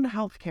my own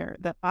healthcare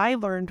that I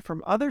learned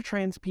from other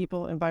trans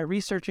people and by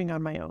researching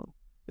on my own.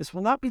 This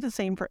will not be the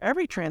same for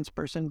every trans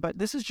person, but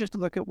this is just a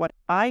look at what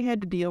I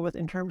had to deal with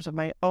in terms of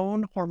my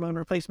own hormone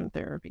replacement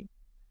therapy.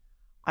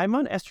 I'm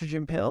on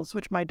estrogen pills,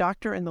 which my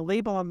doctor and the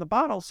label on the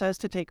bottle says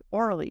to take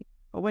orally.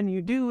 But when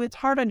you do, it's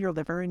hard on your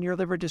liver, and your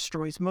liver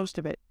destroys most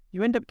of it.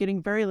 You end up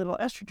getting very little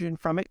estrogen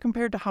from it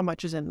compared to how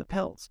much is in the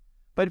pills.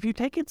 But if you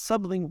take it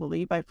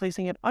sublingually by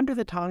placing it under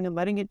the tongue and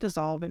letting it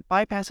dissolve, it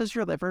bypasses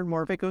your liver and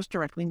more of it goes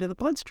directly into the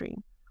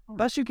bloodstream.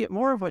 Thus, you get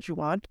more of what you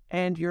want,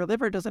 and your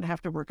liver doesn't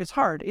have to work as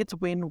hard. It's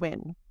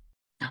win-win.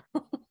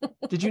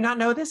 Did you not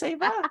know this,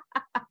 Ava?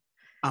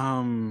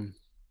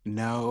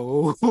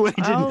 No, I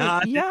did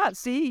not. Yeah,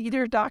 see,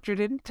 your doctor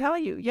didn't tell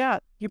you. Yeah,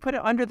 you put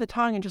it under the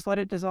tongue and just let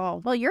it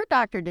dissolve. Well, your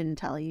doctor didn't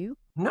tell you.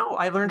 No,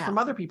 I learned from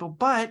other people,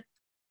 but...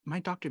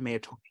 My doctor may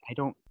have told me. I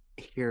don't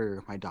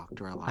hear my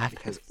doctor a lot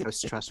because it's so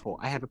stressful.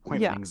 I have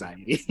appointment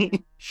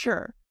anxiety.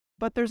 Sure.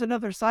 But there's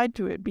another side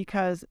to it,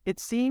 because it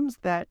seems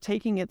that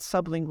taking it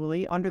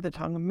sublingually under the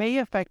tongue may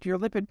affect your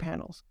lipid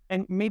panels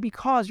and maybe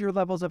cause your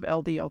levels of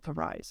LDL to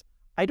rise.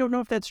 I don't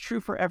know if that's true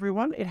for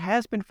everyone. It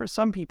has been for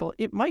some people.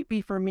 It might be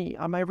for me.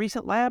 On my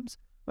recent labs,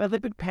 my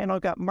lipid panel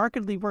got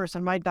markedly worse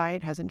and my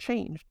diet hasn't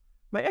changed.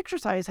 My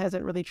exercise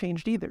hasn't really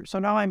changed either. So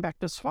now I'm back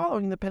to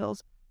swallowing the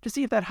pills to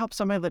see if that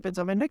helps on my lipids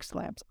on my next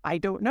labs. I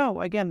don't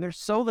know. Again, there's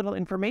so little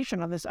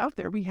information on this out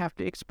there. We have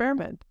to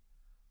experiment.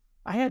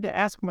 I had to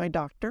ask my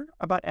doctor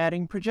about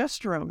adding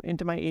progesterone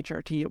into my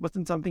HRT. It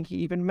wasn't something he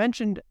even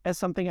mentioned as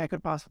something I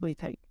could possibly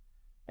take.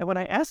 And when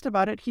I asked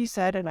about it, he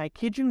said, and I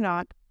kid you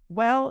not,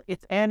 well,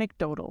 it's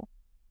anecdotal.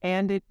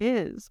 And it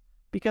is,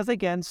 because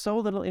again, so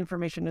little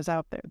information is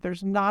out there.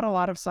 There's not a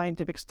lot of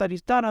scientific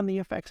studies done on the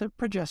effects of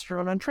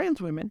progesterone on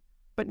trans women,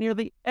 but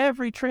nearly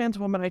every trans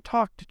woman I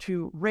talked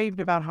to raved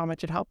about how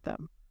much it helped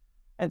them.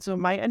 And so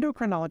my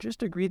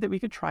endocrinologist agreed that we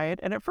could try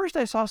it, and at first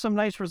I saw some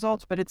nice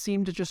results, but it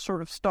seemed to just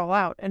sort of stall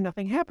out and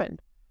nothing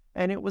happened.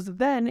 And it was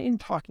then in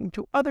talking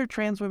to other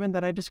trans women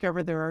that I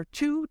discovered there are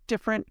two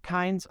different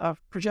kinds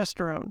of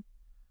progesterone.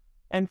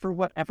 And for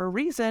whatever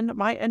reason,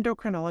 my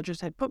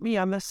endocrinologist had put me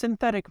on the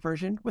synthetic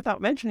version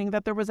without mentioning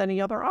that there was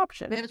any other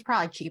option. It was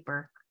probably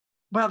cheaper.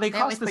 Well, they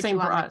cost the same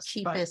for us.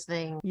 Cheapest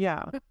thing.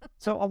 Yeah.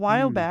 So a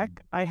while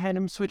back, I had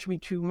him switch me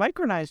to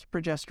micronized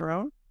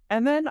progesterone,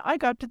 and then I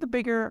got to the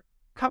bigger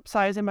cup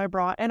size in my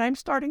bra, and I'm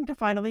starting to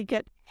finally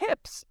get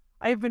hips.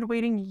 I've been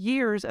waiting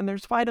years, and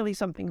there's finally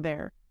something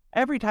there.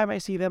 Every time I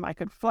see them, I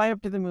could fly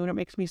up to the moon. It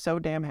makes me so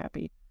damn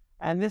happy.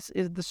 And this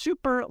is the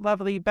super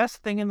lovely, best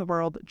thing in the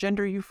world,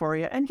 gender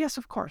euphoria. And yes,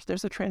 of course,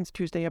 there's a Trans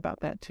Tuesday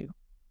about that too.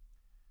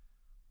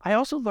 I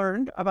also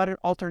learned about an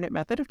alternate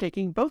method of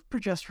taking both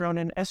progesterone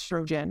and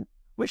estrogen,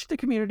 which the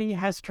community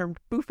has termed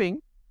boofing,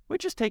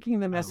 which is taking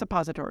them as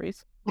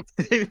suppositories.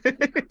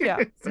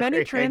 Yeah,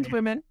 many trans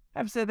women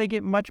have said they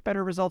get much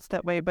better results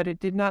that way, but it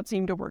did not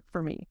seem to work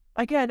for me.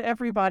 Again,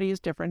 every body is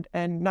different,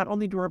 and not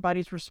only do our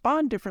bodies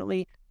respond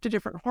differently to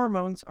different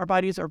hormones, our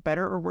bodies are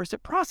better or worse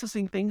at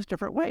processing things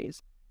different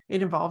ways.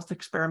 It involves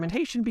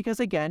experimentation because,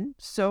 again,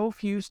 so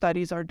few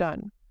studies are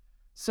done.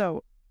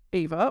 So,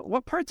 Ava,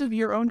 what parts of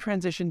your own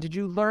transition did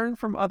you learn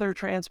from other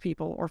trans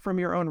people or from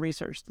your own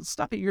research? The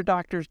stuff that your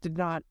doctors did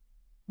not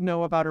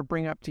know about or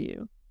bring up to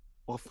you?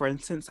 Well, for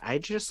instance, I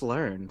just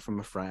learned from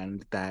a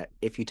friend that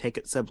if you take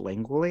it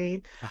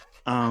sublingually,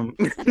 um,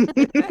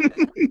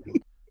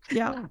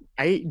 Yeah.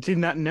 I did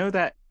not know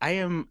that.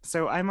 I'm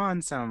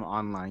on some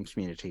online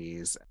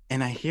communities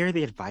and I hear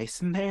the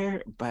advice in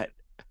there, but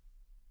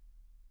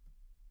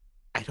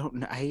I don't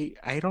know.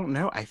 I don't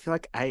know. I feel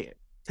like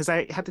because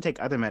I have to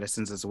take other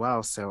medicines as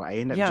well, so I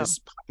end up Yeah.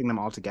 just popping them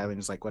all together and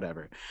just like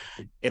whatever.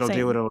 It'll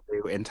do what Same.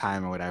 it'll do in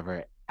time or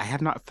whatever. I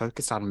have not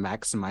focused on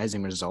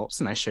maximizing results,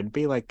 and I should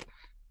be. Like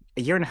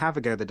a year and a half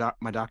ago,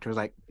 my doctor was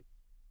like,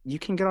 "You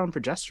can get on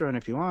progesterone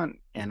if you want,"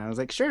 and I was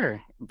like,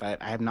 "Sure,"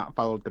 but I have not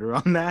followed through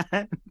on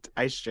that.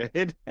 I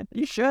should.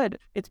 You should.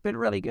 It's been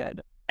really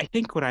good. I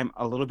think what I'm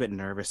a little bit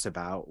nervous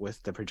about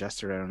with the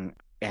progesterone,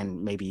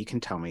 and maybe you can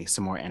tell me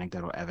some more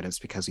anecdotal evidence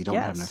because you don't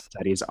have enough Yes.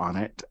 studies on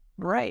it.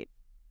 Right.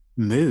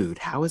 Mood,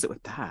 how is it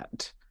with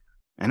that?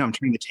 I know I'm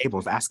turning the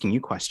tables, asking you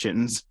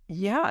questions.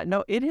 Yeah.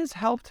 No, it has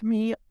helped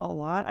me a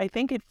lot. I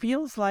think it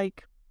feels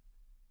like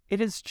it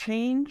has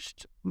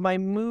changed my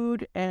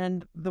mood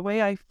and the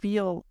way I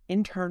feel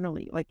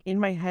internally, like in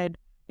my head,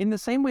 in the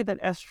same way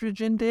that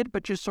estrogen did,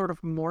 but just sort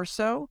of more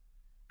so.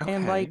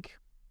 And Okay. like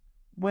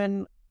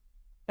when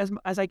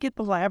as I get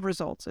the lab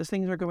results as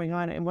things are going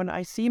on, and when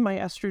I see my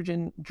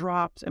estrogen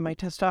drops and my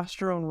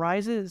testosterone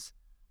rises,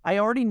 I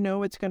already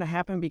know it's going to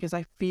happen because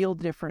I feel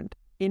different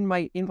in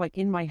my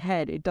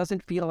head. It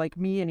doesn't feel like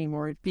me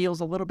anymore. It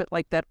feels a little bit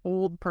like that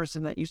old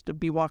person that used to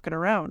be walking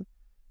around.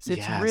 So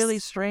it's really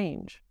Yes.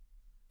 strange.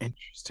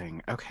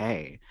 Interesting.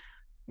 Okay.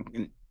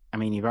 I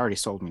mean, you've already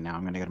sold me now.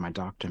 I'm going to go to my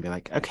doctor and be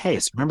like, okay,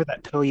 so remember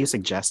that pill you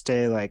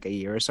suggested like a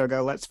year or so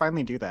ago? Let's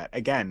finally do that.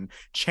 Again,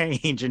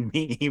 change in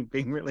me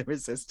being really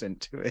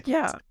resistant to it.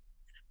 Yeah,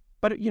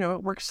 but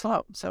it works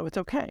slow, so it's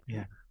okay.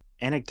 Yeah.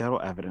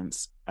 Anecdotal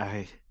evidence.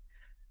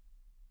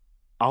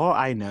 All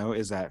I know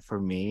is that for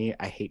me,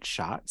 I hate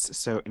shots.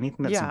 So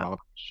anything that's Yeah,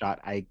 involved with a shot,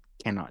 I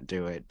cannot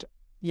do it.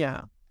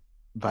 yeah,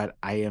 But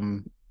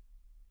I'm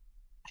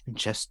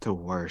just the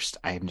worst.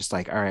 I'm just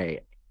like, all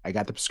right, I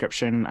got the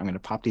prescription. I'm gonna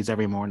pop these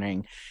every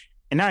morning.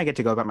 And now I get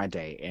to go about my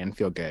day and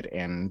feel good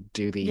and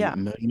do the yeah.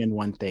 million and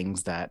one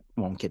things that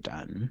won't get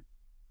done.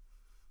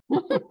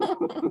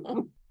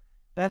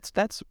 That's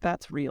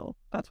real.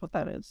 That's what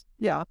that is.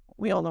 Yeah,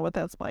 we all know what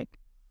that's like.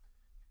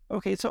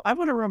 Okay, so I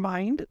want to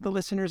remind the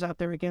listeners out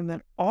there again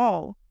that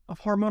all of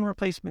hormone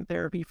replacement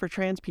therapy for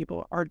trans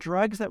people are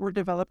drugs that were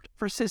developed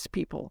for cis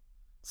people.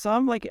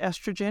 Some, like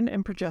estrogen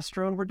and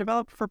progesterone, were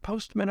developed for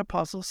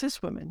postmenopausal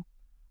cis women.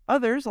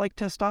 Others, like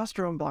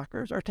testosterone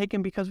blockers, are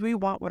taken because we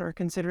want what are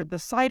considered the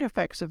side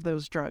effects of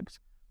those drugs,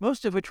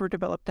 most of which were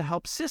developed to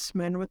help cis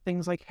men with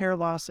things like hair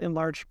loss,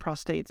 enlarged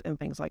prostates, and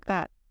things like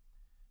that.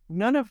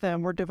 None of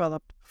them were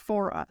developed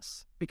for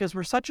us because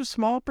we're such a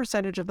small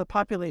percentage of the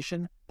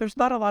population. There's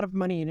not a lot of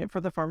money in it for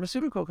the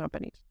pharmaceutical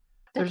companies.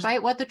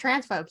 Despite what the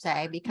transphobes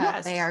say,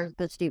 because they are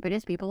the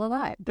stupidest people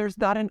alive. There's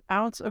not an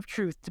ounce of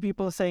truth to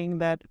people saying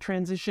that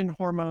transition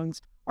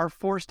hormones are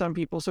forced on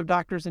people so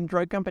doctors and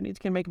drug companies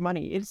can make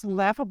money. It's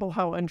laughable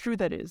how untrue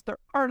that is. There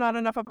are not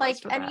enough of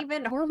us for and that.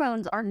 even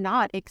Hormones are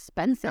not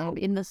expensive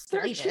in the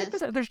slightest.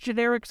 There's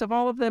generics of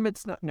all of them.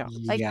 It's not, no.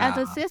 Like as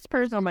a cis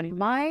person,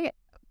 my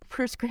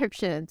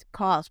prescriptions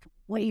cost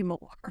way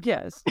more.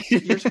 Yes.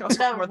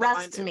 the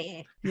rest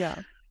me.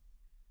 Yeah.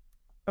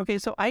 Okay,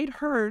 so I'd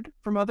heard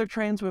from other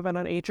trans women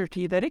on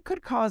HRT that it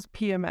could cause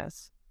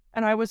PMS.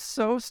 And I was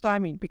so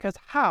stymied because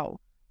how?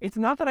 It's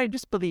not that I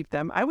disbelieved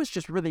them. I was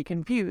just really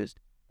confused.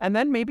 And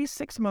then maybe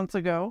 6 months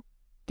ago,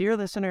 dear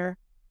listener,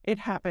 it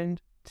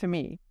happened to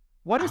me.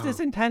 What is this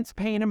intense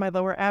pain in my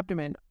lower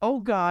abdomen? Oh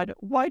God,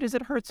 why does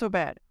it hurt so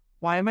bad?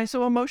 Why am I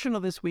so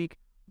emotional this week?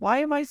 Why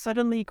am I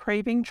suddenly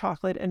craving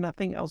chocolate and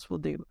nothing else will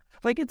do?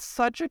 Like, it's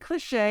such a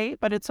cliche,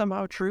 but it's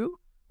somehow true.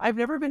 I've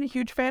never been a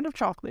huge fan of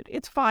chocolate.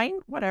 It's fine,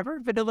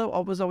 whatever.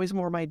 Vanilla was always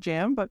more my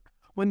jam, but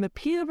when the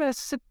PMS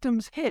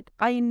symptoms hit,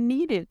 I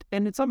need it,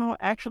 and it somehow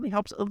actually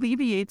helps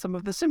alleviate some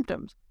of the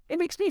symptoms. It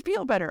makes me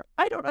feel better.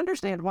 I don't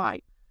understand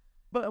why.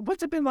 But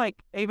what's it been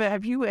like, Ava?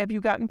 Have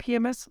you gotten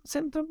PMS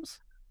symptoms?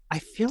 I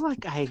feel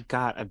like I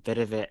got a bit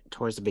of it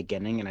towards the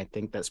beginning, and I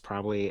think that's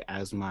probably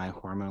as my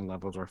hormone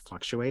levels were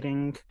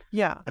fluctuating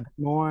Yeah. a bit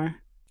more.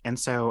 And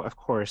so, of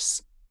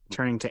course,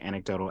 turning to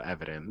anecdotal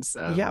evidence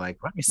of like,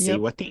 let me see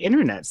what the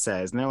internet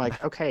says. And they're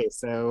like, okay,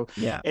 so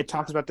it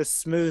talks about the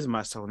smooth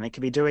muscle and it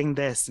could be doing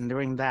this and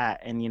doing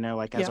that. And,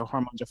 like as our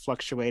hormones are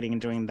fluctuating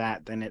and doing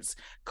that, then it's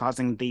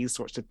causing these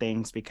sorts of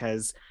things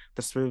because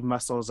the smooth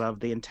muscles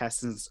of the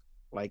intestines,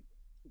 like,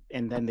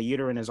 and then the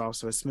uterine is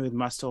also a smooth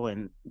muscle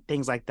and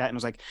things like that. And I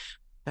was like,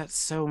 that's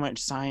so much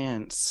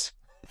science.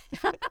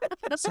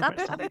 So much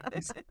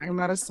science. I'm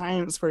not a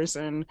science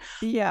person.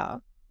 Yeah.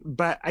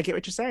 But I get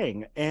what you're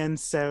saying. And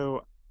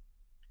so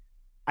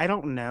I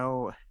don't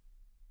know.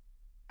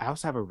 I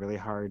also have a really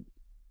hard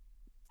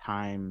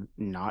time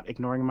not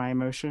ignoring my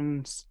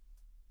emotions.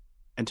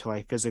 until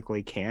I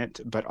physically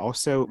can't, but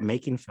also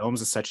making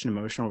films is such an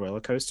emotional roller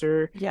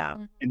coaster. Yeah.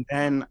 And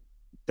then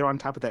throw on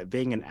top of that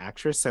being an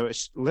actress. So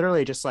it's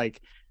literally just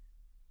like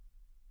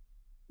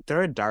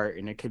throw a dart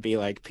and it could be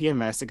like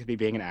PMS, it could be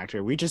being an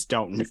actor. We just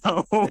don't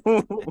know.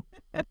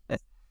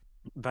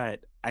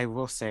 But I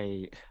will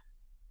say,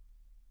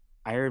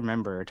 I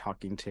remember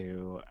talking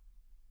to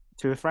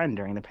a friend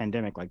during the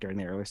pandemic, like during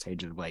the early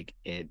stages of like,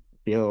 it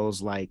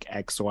feels like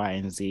X, Y,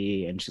 and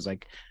Z. And she's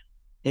like,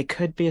 it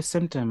could be a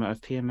symptom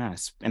of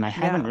PMS. And I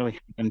haven't really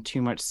done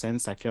too much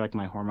since. I feel like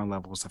my hormone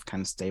levels have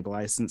kind of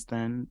stabilized since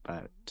then,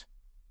 but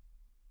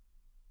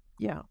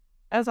yeah.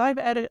 As I've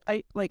added,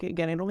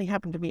 again, it only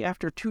happened to me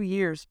after 2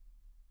 years.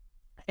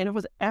 And it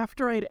was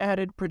after I'd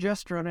added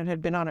progesterone and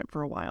had been on it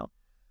for a while.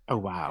 Oh,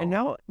 wow.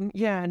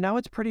 And now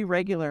it's pretty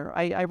regular.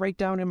 I write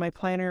down in my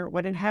planner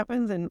when it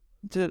happens and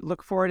to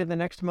look for it in the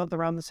next month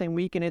around the same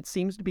week. And it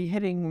seems to be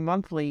hitting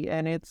monthly.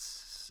 And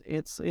it's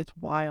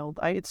wild.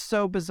 It's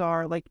so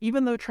bizarre. Like,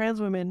 even though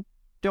trans women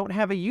don't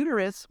have a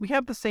uterus, we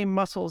have the same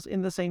muscles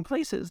in the same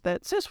places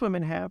that cis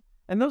women have.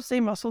 And those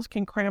same muscles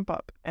can cramp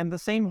up, and the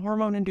same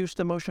hormone-induced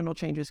emotional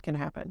changes can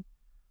happen.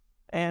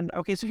 And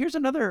okay, so here's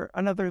another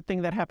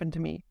thing that happened to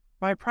me.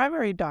 My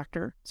primary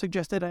doctor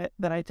suggested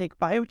that I take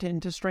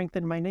biotin to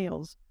strengthen my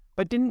nails,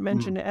 but didn't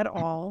mention at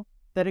all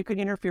that it could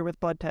interfere with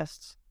blood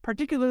tests,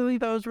 particularly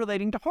those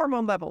relating to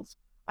hormone levels.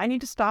 I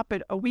need to stop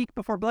it a week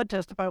before blood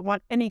test if I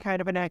want any kind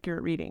of an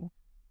accurate reading.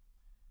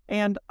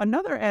 And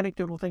another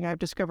anecdotal thing I've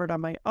discovered on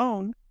my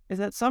own is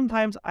that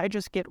sometimes I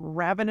just get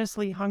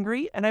ravenously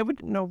hungry, and I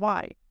wouldn't know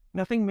why.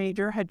 Nothing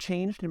major had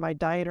changed in my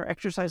diet or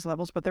exercise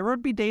levels, but there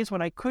would be days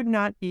when I could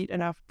not eat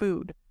enough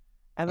food.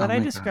 And then I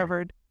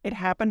discovered it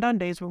happened on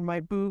days when my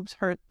boobs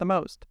hurt the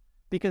most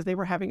because they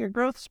were having a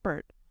growth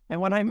spurt.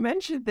 And when I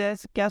mentioned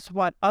this, guess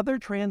what? Other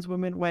trans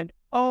women went,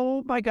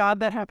 oh my God,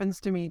 that happens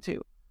to me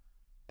too.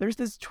 There's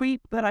this tweet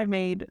that I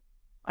made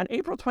on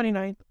April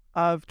 29th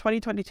of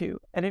 2022,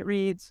 and it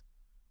reads,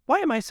 why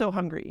am I so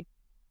hungry?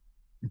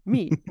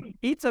 Me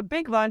eats a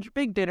big lunch,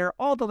 big dinner,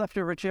 all the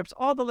leftover chips,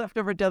 all the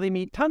leftover deli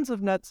meat, tons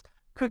of nuts,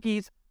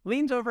 cookies,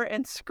 leans over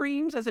and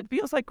screams as it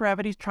feels like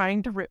gravity's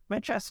trying to rip my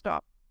chest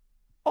off.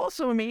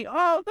 Also me,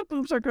 oh, the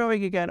boobs are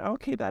growing again.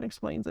 Okay, that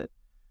explains it.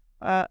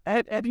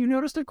 Have you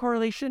noticed a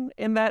correlation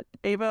in that,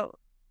 Ava?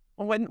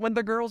 When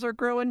the girls are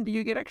growing, do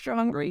you get extra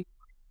hungry?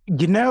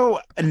 You know,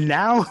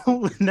 now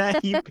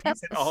that you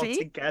piece it all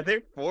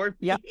together for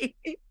me.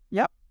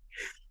 Yep.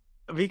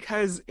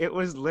 Because it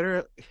was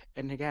literally,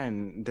 and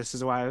again, this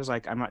is why I was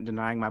like, I'm not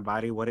denying my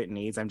body what it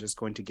needs. I'm just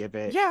going to give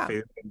it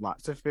food and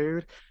lots of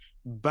food.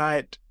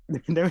 But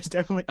there was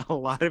definitely a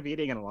lot of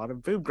eating and a lot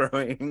of boob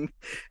growing.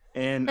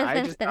 And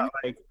I just thought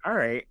like, all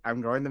right,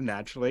 I'm growing them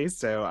naturally.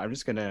 So I'm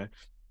just going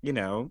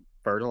to,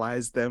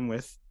 fertilize them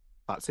with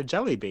lots of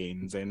jelly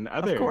beans and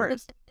other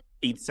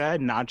pizza,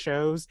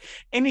 nachos,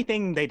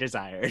 anything they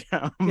desired.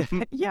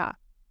 Yeah.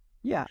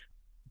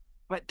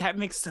 But that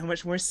makes so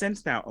much more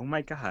sense now. Oh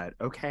my God.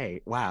 Okay.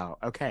 Wow.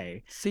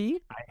 Okay.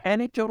 See?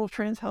 Anecdotal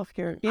trans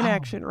healthcare in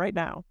action right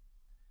now.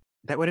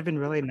 That would have been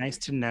really nice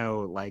to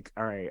know, like,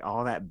 all right,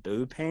 all that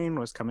boob pain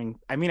was coming.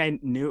 I mean, I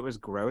knew it was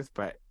growth,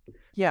 but...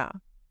 Yeah.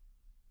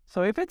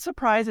 So if it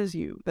surprises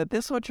you that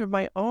this much of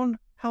my own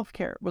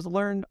healthcare was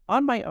learned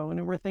on my own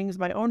and were things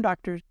my own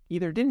doctors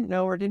either didn't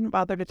know or didn't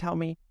bother to tell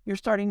me, you're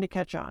starting to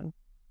catch on.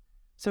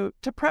 So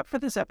to prep for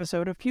this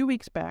episode, a few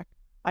weeks back,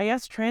 I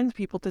asked trans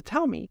people to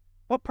tell me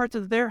what parts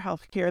of their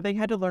healthcare they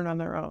had to learn on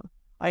their own.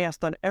 I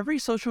asked on every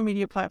social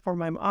media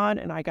platform I'm on,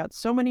 and I got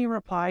so many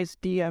replies,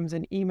 DMs,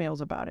 and emails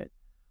about it.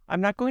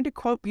 I'm not going to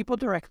quote people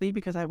directly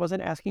because I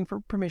wasn't asking for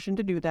permission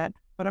to do that,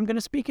 but I'm going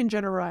to speak in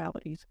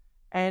generalities.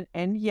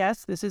 And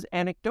yes, this is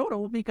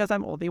anecdotal because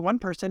I'm only one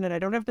person and I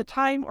don't have the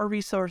time or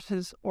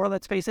resources or,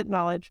 let's face it,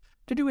 knowledge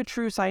to do a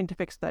true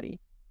scientific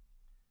study.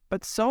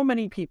 But so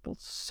many people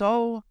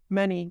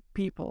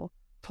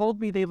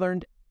told me they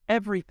learned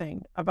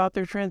everything about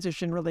their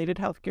transition-related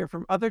healthcare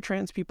from other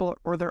trans people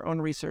or their own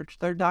research.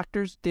 Their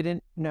doctors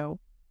didn't know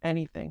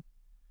anything.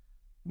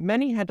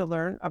 Many had to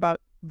learn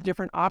about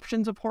different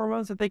options of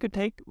hormones that they could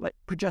take. Like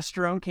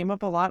progesterone came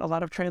up a lot. A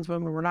lot of trans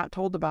women were not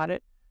told about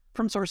it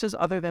from sources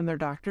other than their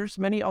doctors.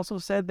 Many also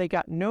said they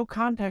got no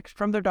context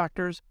from their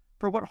doctors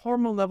for what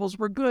hormone levels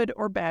were good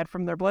or bad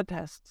from their blood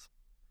tests.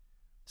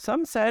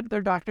 Some said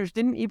their doctors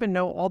didn't even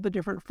know all the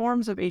different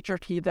forms of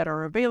HRT that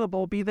are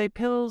available, be they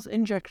pills,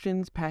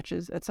 injections,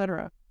 patches,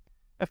 etc.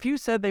 A few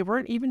said they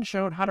weren't even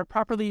shown how to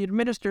properly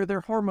administer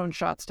their hormone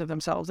shots to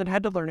themselves and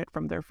had to learn it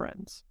from their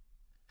friends.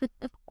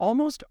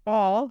 Almost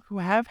all who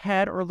have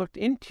had or looked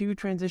into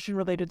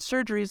transition-related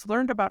surgeries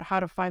learned about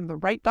how to find the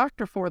right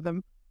doctor for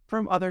them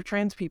from other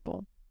trans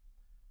people.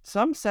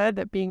 Some said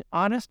that being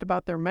honest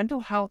about their mental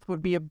health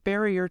would be a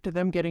barrier to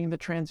them getting the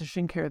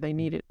transition care they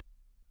needed.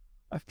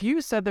 A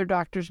few said their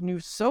doctors knew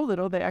so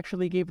little they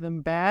actually gave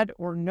them bad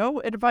or no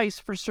advice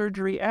for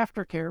surgery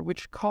aftercare,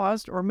 which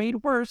caused or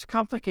made worse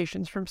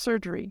complications from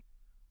surgery.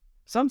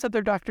 Some said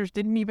their doctors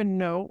didn't even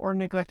know or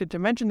neglected to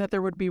mention that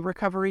there would be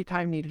recovery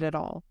time needed at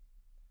all.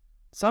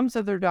 Some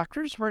said their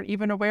doctors weren't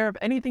even aware of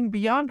anything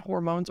beyond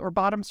hormones or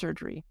bottom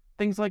surgery.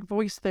 Things like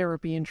voice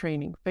therapy and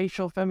training,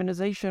 facial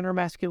feminization or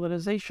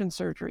masculinization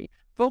surgery,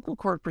 vocal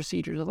cord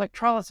procedures,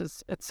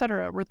 electrolysis,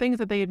 etc. were things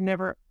that they had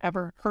never,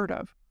 ever heard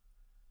of.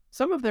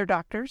 Some of their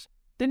doctors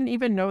didn't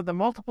even know the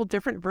multiple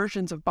different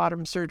versions of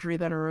bottom surgery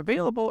that are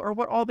available or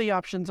what all the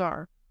options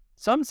are.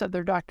 Some said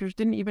their doctors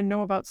didn't even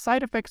know about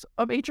side effects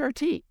of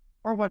HRT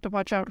or what to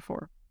watch out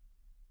for.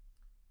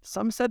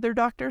 Some said their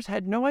doctors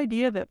had no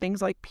idea that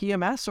things like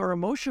PMS or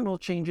emotional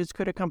changes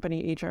could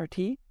accompany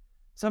HRT.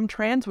 Some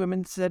trans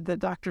women said that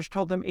doctors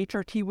told them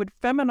HRT would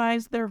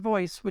feminize their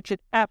voice, which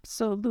it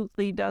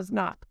absolutely does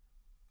not.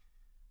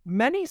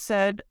 Many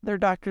said their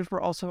doctors were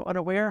also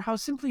unaware how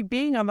simply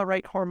being on the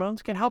right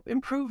hormones can help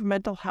improve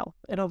mental health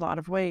in a lot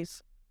of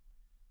ways.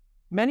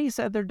 Many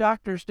said their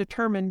doctors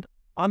determined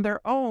on their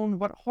own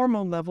what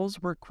hormone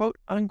levels were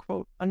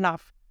quote-unquote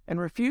enough and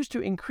refused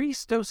to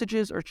increase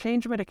dosages or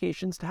change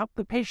medications to help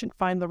the patient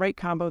find the right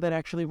combo that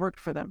actually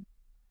worked for them.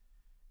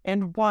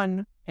 And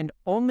one, and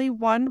only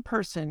one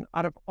person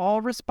out of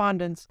all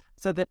respondents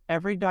said that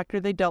every doctor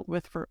they dealt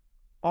with for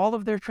all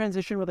of their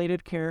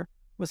transition-related care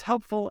was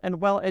helpful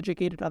and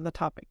well-educated on the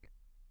topic.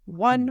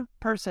 One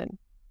person.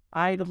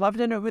 I'd love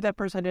to know who that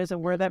person is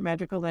and where that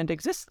magical land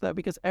exists, though,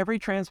 because every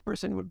trans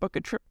person would book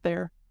a trip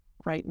there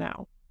right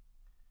now.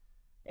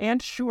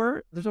 And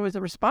sure, there's always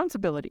a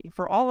responsibility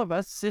for all of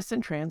us, cis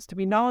and trans, to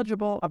be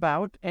knowledgeable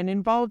about and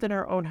involved in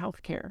our own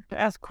health care, to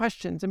ask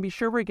questions and be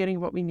sure we're getting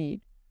what we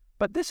need.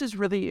 But this is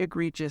really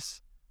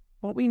egregious.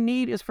 What we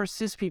need is for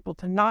cis people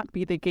to not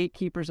be the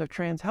gatekeepers of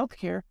trans health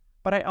care,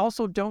 but I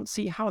also don't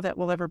see how that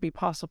will ever be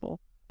possible.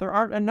 There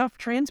aren't enough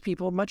trans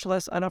people, much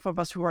less enough of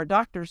us who are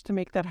doctors, to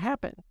make that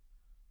happen.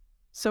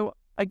 So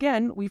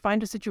again, we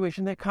find a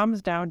situation that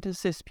comes down to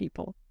cis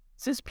people.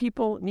 Cis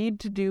people need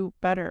to do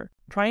better.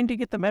 Trying to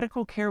get the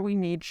medical care we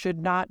need should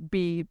not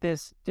be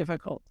this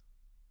difficult.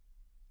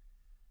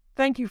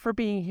 Thank you for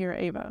being here,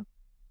 Ava.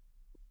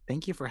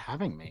 Thank you for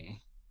having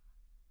me.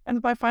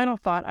 And my final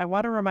thought, I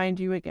want to remind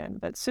you again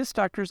that cis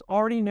doctors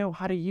already know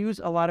how to use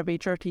a lot of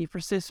HRT for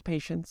cis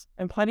patients,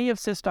 and plenty of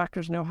cis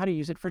doctors know how to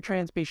use it for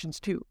trans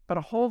patients too, but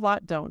a whole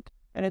lot don't,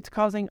 and it's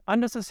causing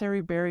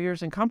unnecessary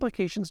barriers and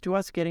complications to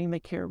us getting the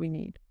care we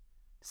need.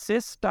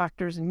 Cis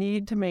doctors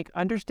need to make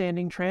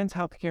understanding trans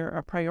healthcare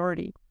a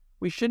priority.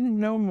 We shouldn't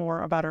know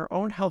more about our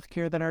own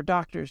healthcare than our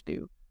doctors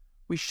do.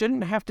 We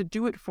shouldn't have to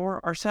do it for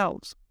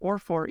ourselves or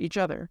for each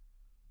other.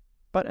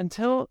 But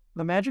until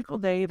the magical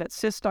day that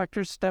cis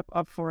doctors step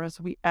up for us,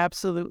 we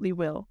absolutely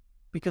will,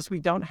 because we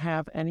don't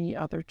have any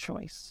other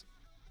choice.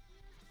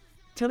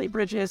 Tilly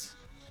Bridges,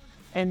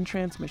 end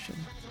transmission.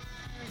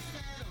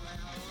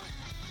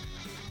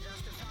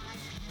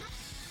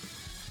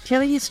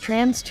 Tilly's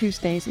Trans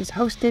Tuesdays is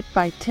hosted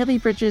by Tilly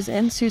Bridges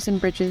and Susan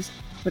Bridges,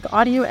 with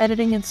audio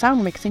editing and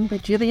sound mixing by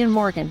Jillian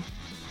Morgan.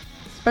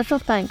 Special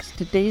thanks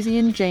to Daisy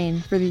and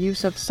Jane for the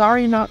use of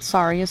Sorry Not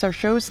Sorry as our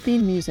show's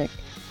theme music.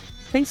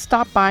 Please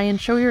stop by and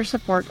show your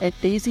support at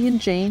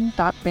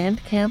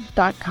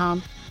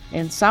daisyandjane.bandcamp.com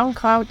and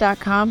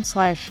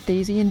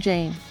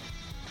soundcloud.com/daisyandjane.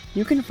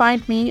 You can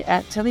find me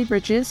at Tilly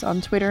Bridges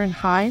on Twitter and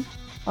Hive,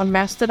 on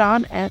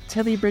Mastodon at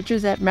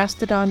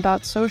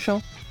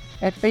tillybridges@mastodon.social,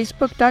 at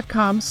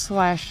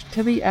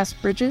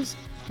facebook.com/TillySBridges,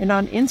 and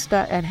on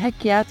Insta at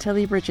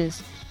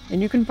HeckYeahTillyBridges.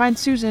 And you can find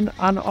Susan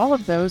on all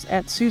of those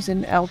at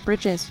Susan L.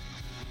 Bridges.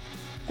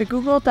 The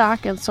Google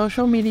Doc and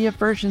social media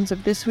versions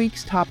of this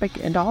week's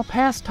topic and all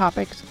past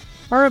topics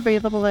are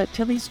available at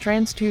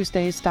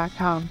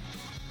Tilly'sTransTuesdays.com.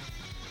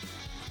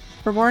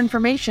 For more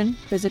information,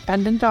 visit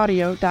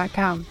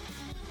pendantaudio.com.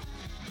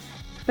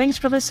 Thanks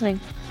for listening.